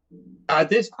 At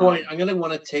this point, I'm gonna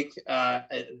want to take a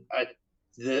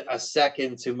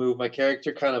second to move my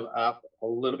character kind of up a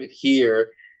little bit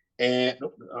here, and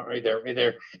right there,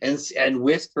 and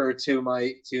whisper to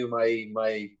my team,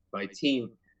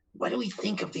 what do we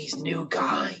think of these new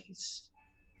guys?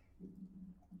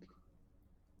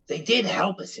 They did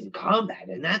help us in combat,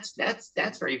 and that's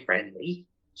very friendly.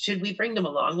 Should we bring them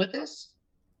along with us?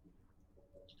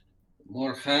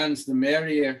 More hands, the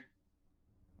merrier.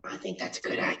 I think that's a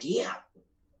good idea. At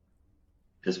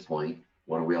this point,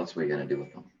 what else are we gonna do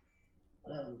with them?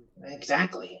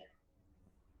 Exactly.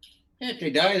 If they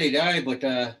die, they die. But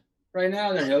right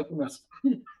now they're helping us.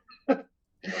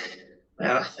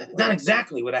 Well, not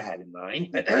exactly what I had in mind,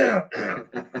 but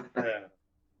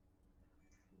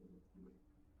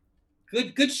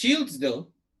Good shields though.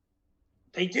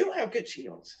 they do have good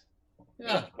shields.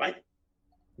 Yeah, What?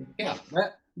 yeah.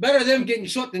 Better them getting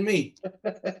shot than me.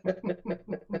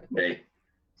 Okay,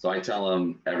 so I tell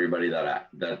them everybody that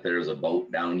there's a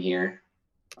boat down here.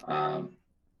 I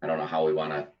don't know how we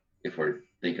want to, if we're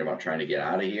thinking about trying to get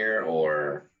out of here,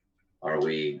 or are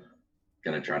we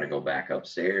gonna try to go back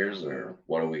upstairs, or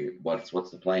what's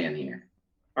the plan here?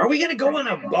 Are we gonna go on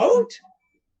a boat?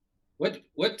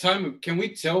 What time can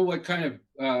we tell what kind of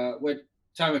what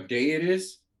time of day it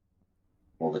is?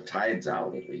 Well, the tide's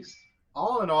out at least.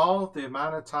 All in all, the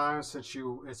amount of time since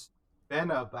it's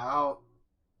been about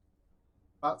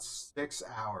 6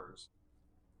 hours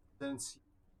since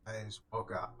you guys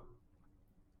woke up.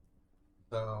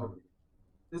 So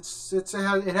it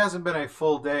hasn't been a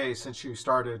full day since you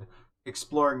started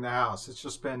exploring the house. It's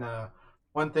just been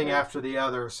one thing after the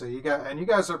other. So you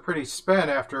guys are pretty spent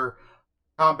after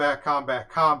combat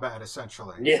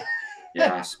essentially. Yeah.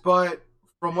 Yeah. But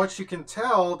from what you can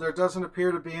tell, there doesn't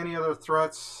appear to be any other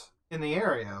threats in the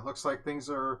area. It looks like things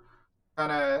are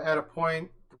kind of at a point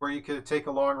where you could take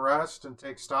a long rest and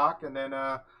take stock, and then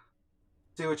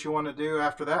see what you want to do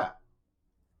after that.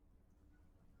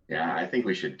 Yeah, I think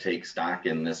we should take stock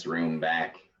in this room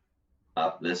back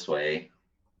up this way.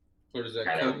 What is that?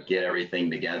 Kind of get everything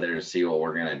together, see what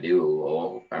we're gonna do.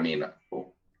 Oh, I mean,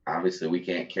 obviously we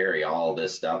can't carry all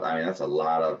this stuff. I mean, that's a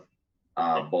lot of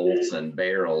bolts and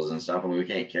barrels and stuff, and we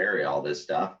can't carry all this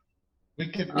stuff. We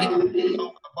could. How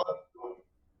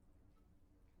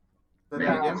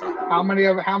many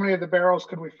of the barrels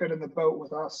could we fit in the boat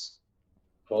with us?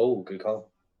 Oh, good call.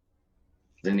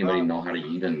 Does anybody know how to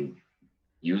even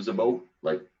use a boat?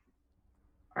 Like,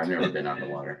 I've never been on the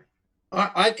water.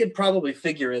 I could probably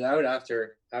figure it out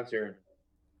after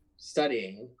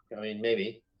studying. I mean,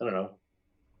 maybe. I don't know.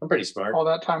 I'm pretty smart. All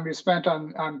that time you spent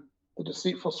on the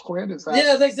deceitful squid, is that?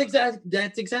 Yeah, that's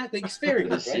exactly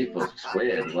experience. Deceitful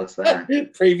squid. What's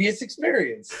that? Previous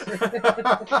experience.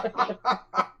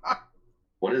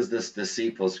 What is this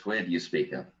deceitful squid you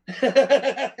speak of?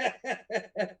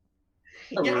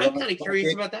 Yeah, I'm kind of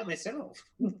curious about that myself.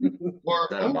 Or Is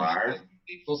that a bar?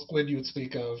 deceitful squid you would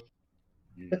speak of.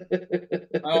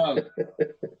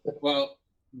 Well,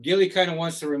 Gilly kind of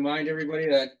wants to remind everybody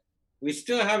that we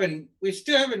still haven't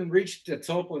reached the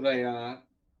top of the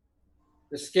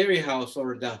scary house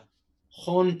or the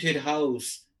haunted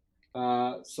house.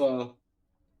 So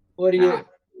what do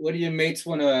you mates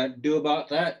want to do about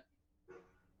that?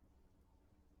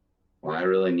 Well, I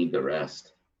really need the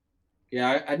rest.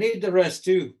 Yeah, I need the rest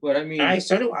too, but I mean,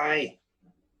 So do I.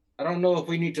 I don't know if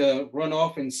we need to run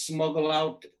off and smuggle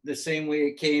out the same way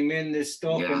it came in, this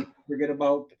stuff, Yeah. and forget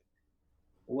about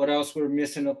what else we're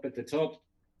missing up at the top.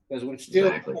 Because we're still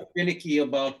Exactly. finicky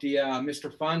about the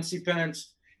Mr. Fancy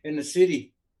Pants in the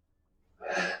city.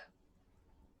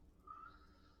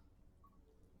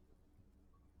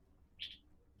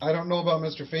 I don't know about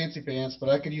Mr. Fancy Pants, but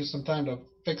I could use some time to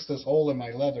fix this hole in my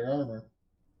leather armor.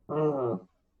 Oh.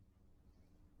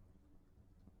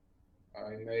 All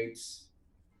right, mates.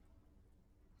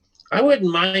 I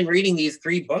wouldn't mind reading these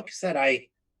 3 books that I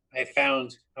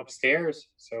found upstairs.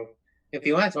 So if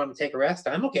you guys want to take a rest,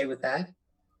 I'm okay with that.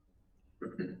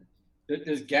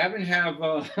 Does Gavin have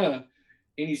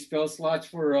any spell slots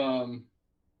for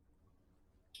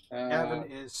Gavin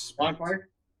is spent. bonfire?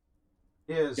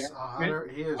 He is Yeah.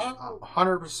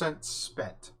 100%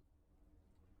 spent.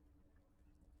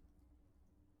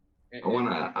 I want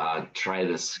to try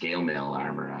this scale mail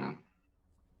armor on.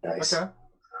 Nice. Okay.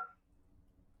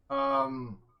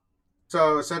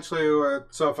 So essentially,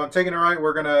 so if I'm taking it right,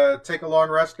 we're gonna take a long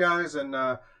rest, guys, and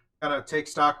kind of take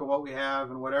stock of what we have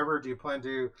and whatever. Do you plan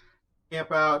to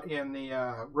camp out in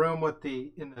the room with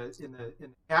in the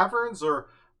caverns, or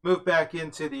move back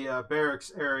into the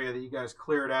barracks area that you guys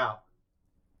cleared out?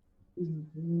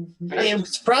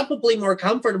 It's probably more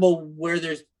comfortable where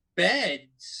there's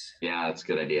beds. Yeah, that's a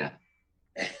good idea.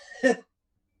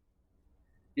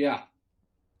 Yeah.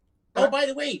 Oh, by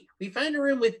the way, we found a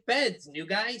room with beds, you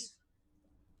guys.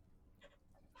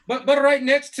 But right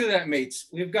next to that, mates,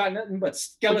 we've got nothing but Would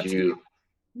skeletons. you,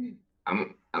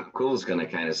 I'm Cool's gonna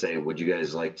kind of say, would you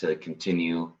guys like to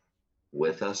continue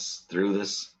with us through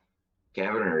this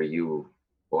cavern,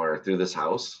 or through this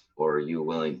house, or are you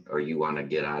willing, or you want to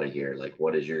get out of here? Like,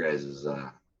 what is your guys'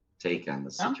 take on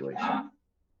the situation?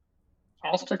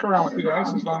 I'll stick around with you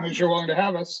guys as long as you're willing to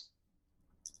have us.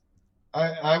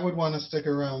 I would want to stick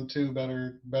around too.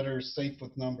 Better safe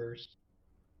with numbers.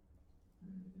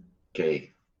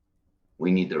 Okay,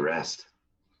 we need the rest.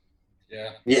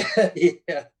 Yeah. Yeah,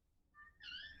 yeah.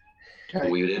 Okay.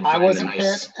 We did I find a wasn't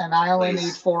nice hit, and I only need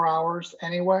place. 4 hours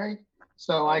anyway,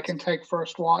 so I can take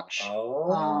first watch.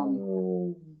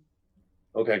 Oh.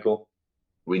 Okay, cool.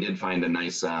 We did find a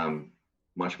nice,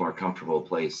 much more comfortable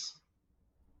place.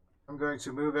 I'm going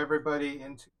to move everybody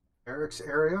into Eric's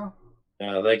area.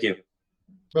 Thank you.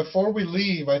 Before we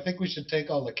leave, I think we should take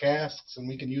all the casks and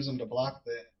we can use them to block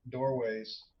the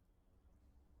doorways.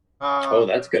 Oh,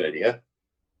 that's a good idea.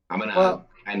 I'm gonna Well-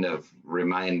 kind of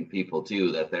remind people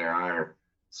too that there are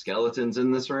skeletons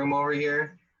in this room over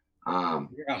here.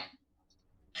 Yeah.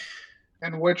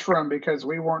 In which room? Because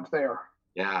we weren't there.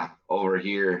 Yeah, over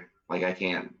here. Like I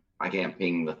can't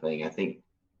ping the thing. I think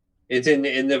It's in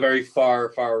the very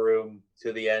far room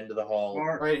to the end of the hall.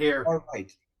 right here. All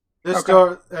right. This Okay.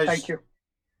 door. Thank you.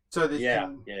 So that Yeah,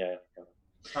 can, yeah. all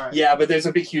right. Yeah, but there's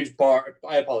a big, huge bar.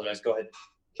 I apologize. Go ahead.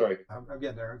 Sorry. I'm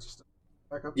getting there. Just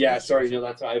back up. Yeah, sorry. No,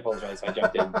 that's. I apologize. I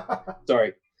jumped in.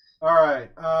 Sorry. All right.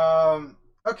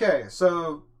 Okay.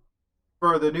 So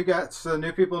for the new guys, so the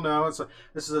new people know,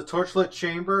 this is a torchlit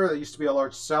chamber that used to be a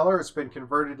large cellar. It's been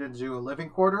converted into a living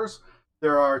quarters.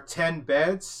 There are 10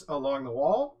 beds along the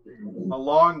wall. A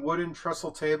long wooden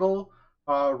trestle table,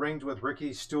 ringed with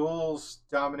rickety stools,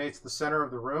 dominates the center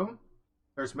of the room.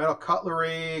 There's metal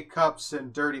cutlery, cups,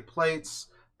 and dirty plates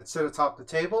that sit atop the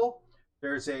table.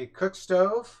 There's a cook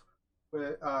stove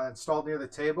installed near the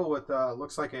table with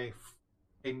looks like a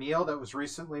meal that was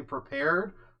recently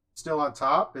prepared, still on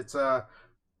top. It's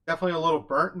definitely a little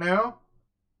burnt now.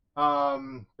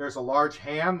 There's a large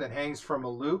ham that hangs from a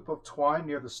loop of twine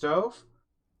near the stove.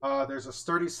 There's a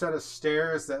sturdy set of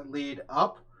stairs that lead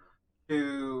up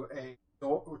to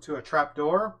a trap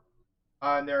door.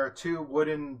 And there are two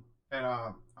wooden, and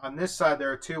on this side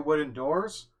there are two wooden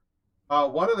doors.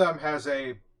 One of them has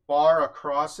a bar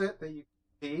across it that you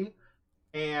can see,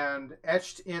 and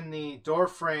etched in the door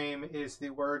frame is the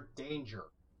word danger.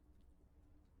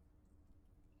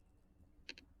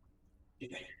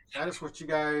 That is what you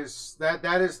guys,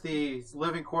 that is the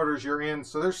living quarters you're in.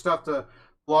 So there's stuff to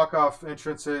block off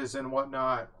entrances and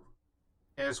whatnot,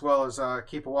 as well as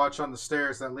keep a watch on the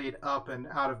stairs that lead up and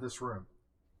out of this room.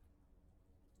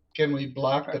 Can we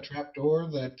block the trap door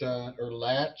that, or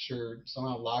latch, or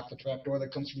somehow lock the trap door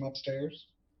that comes from upstairs?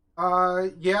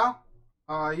 Yeah.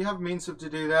 You have means to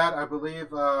do that. I believe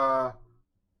that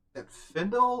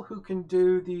Findle who can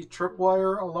do the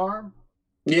tripwire alarm.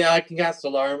 Yeah, I can cast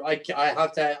alarm. I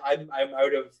have to. I'm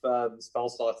out of spell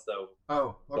slots though,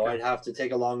 Oh, so okay. I'd have to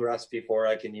take a long rest before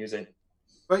I can use it.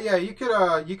 But yeah, you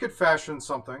could fashion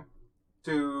something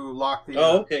to lock the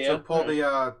Oh, okay, to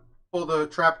yeah, pull the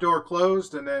trap door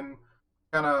closed, and then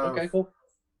kind of Okay, cool.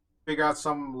 figure out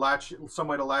some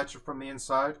way to latch it from the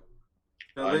inside.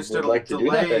 At I least would it'll like to do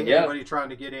delay that then, yeah. anybody trying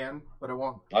to get in, but it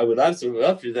won't. I would absolutely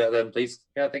love to do that then, please.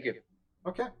 Yeah, thank you.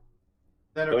 Okay.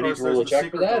 Then Do I of need course to there's roll a the check for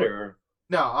secret that, door. or?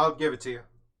 No, I'll give it to you.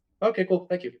 It's Okay, cool.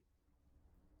 Thank you.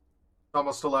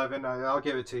 almost 11. I'll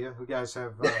give it to you. You guys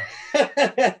have.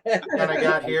 I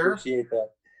got here? Appreciate that.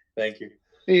 Thank you.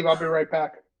 Steve, I'll be right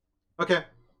back. Okay.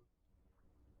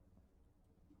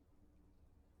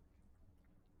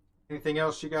 Anything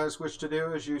else you guys wish to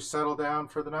do as you settle down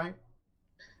for the night?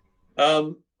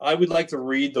 I would like to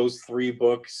read those 3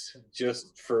 books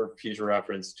just for future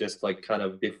reference, just like kind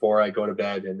of before I go to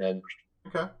bed, and then,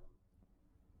 Okay.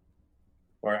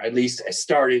 or at least I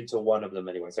start into one of them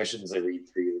anyways. I shouldn't say read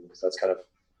 3 of them because that's kind of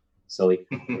silly.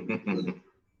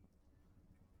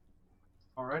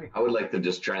 Alrighty. I would like to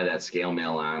just try that scale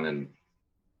mail on and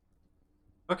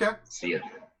Okay. see if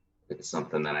it's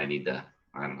something that I need to,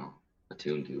 I don't know,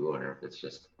 attune to, or if it's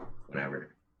just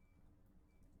whatever.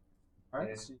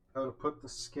 Alright, so you go to put the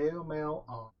scale mail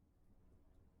on.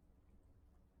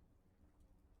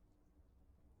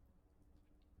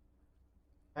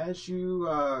 As you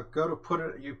go to put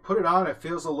it on, it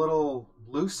feels a little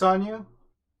loose on you.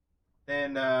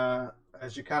 And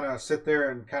as you kind of sit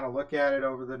there and kind of look at it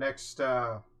over the next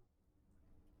couple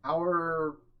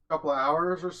of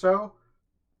hours or so,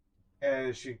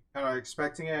 as you kind of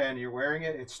expecting it and you're wearing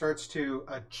it, it starts to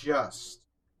adjust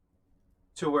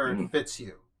to where it fits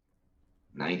you.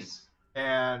 Nice.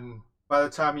 And by the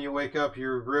time you wake up, you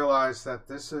realize that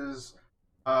this is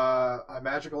a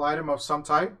magical item of some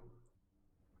type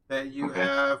that you Okay.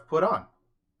 have put on.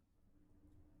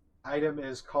 Item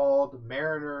is called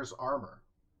Mariner's Armor.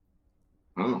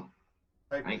 Oh,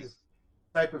 Type, nice.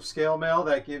 type of scale mail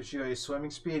that gives you a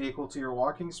swimming speed equal to your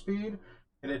walking speed.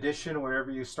 In addition,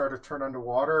 whenever you start to turn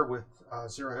underwater with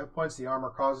 0 hit points, the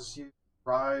armor causes you to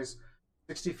rise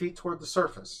 60 feet toward the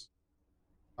surface.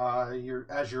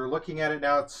 As you're looking at it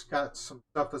now, it's got some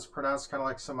stuff that's pronounced kind of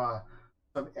like some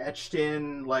some etched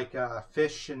in like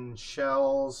fish and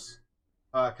shells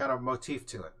kind of motif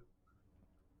to it.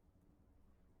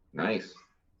 Nice.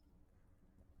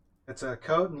 It's a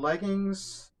coat and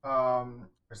leggings.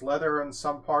 There's leather in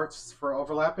some parts for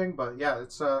overlapping, but yeah,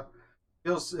 it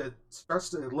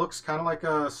looks kind of like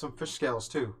some fish scales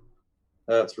too.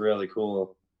 That's really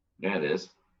cool. Yeah, it is.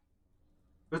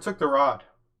 Who took the rod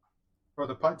or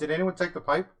the pipe? Did anyone take the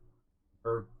pipe?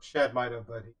 Or Shed might have,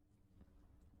 but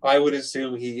I would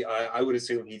assume I would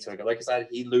assume he took it. Like I said,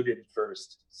 he looted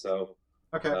first, so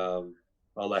okay.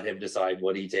 I'll let him decide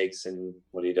what he takes and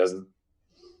what he doesn't.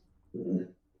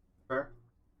 Fair.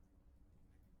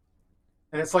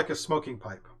 And it's like a smoking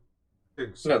pipe,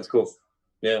 too. So. That's cool.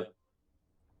 Yeah.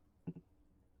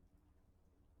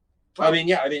 I mean,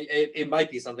 it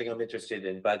might be something I'm interested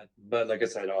in, but like I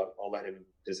said, I'll let him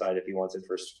decide if he wants it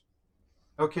first.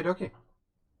 Okie dokie.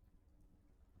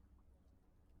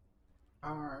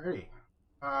 Alrighty.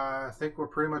 I think we're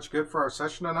pretty much good for our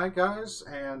session tonight, guys.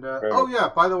 And oh yeah,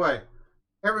 by the way,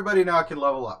 everybody now can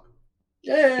level up.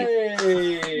 Yay!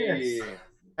 Yes.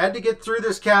 Had to get through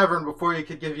this cavern before you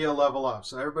could give you a level up.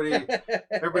 So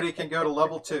everybody can go to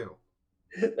level 2.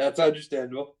 That's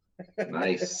understandable.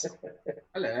 Nice.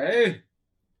 Hello.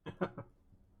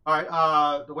 All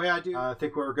right. The way I do, I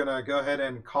think we're gonna go ahead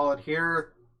and call it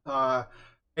here.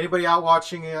 Anybody out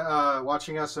watching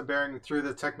us and bearing through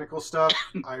the technical stuff,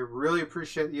 I really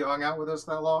appreciate you hung out with us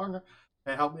that long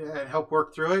and help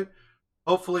work through it.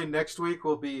 Hopefully next week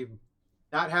we'll be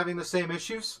not having the same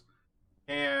issues,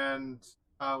 and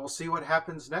we'll see what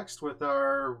happens next with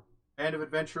our Band of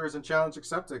Adventurers and Challenge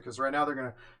Accepted. Because right now they're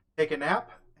gonna take a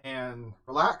nap and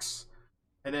relax,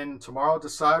 and then tomorrow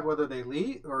decide whether they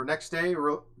leave, or next day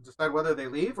decide whether they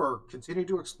leave or continue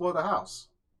to explore the house.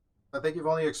 I think you've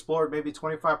only explored maybe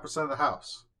 25% of the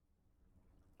house.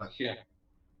 But Yeah.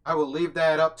 I will leave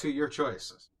that up to your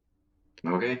choices.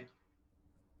 Okay.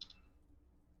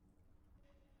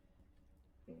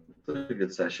 It's a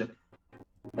good session.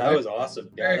 That was awesome.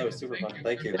 Yeah, that was super fun.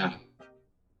 Thank you. Yeah.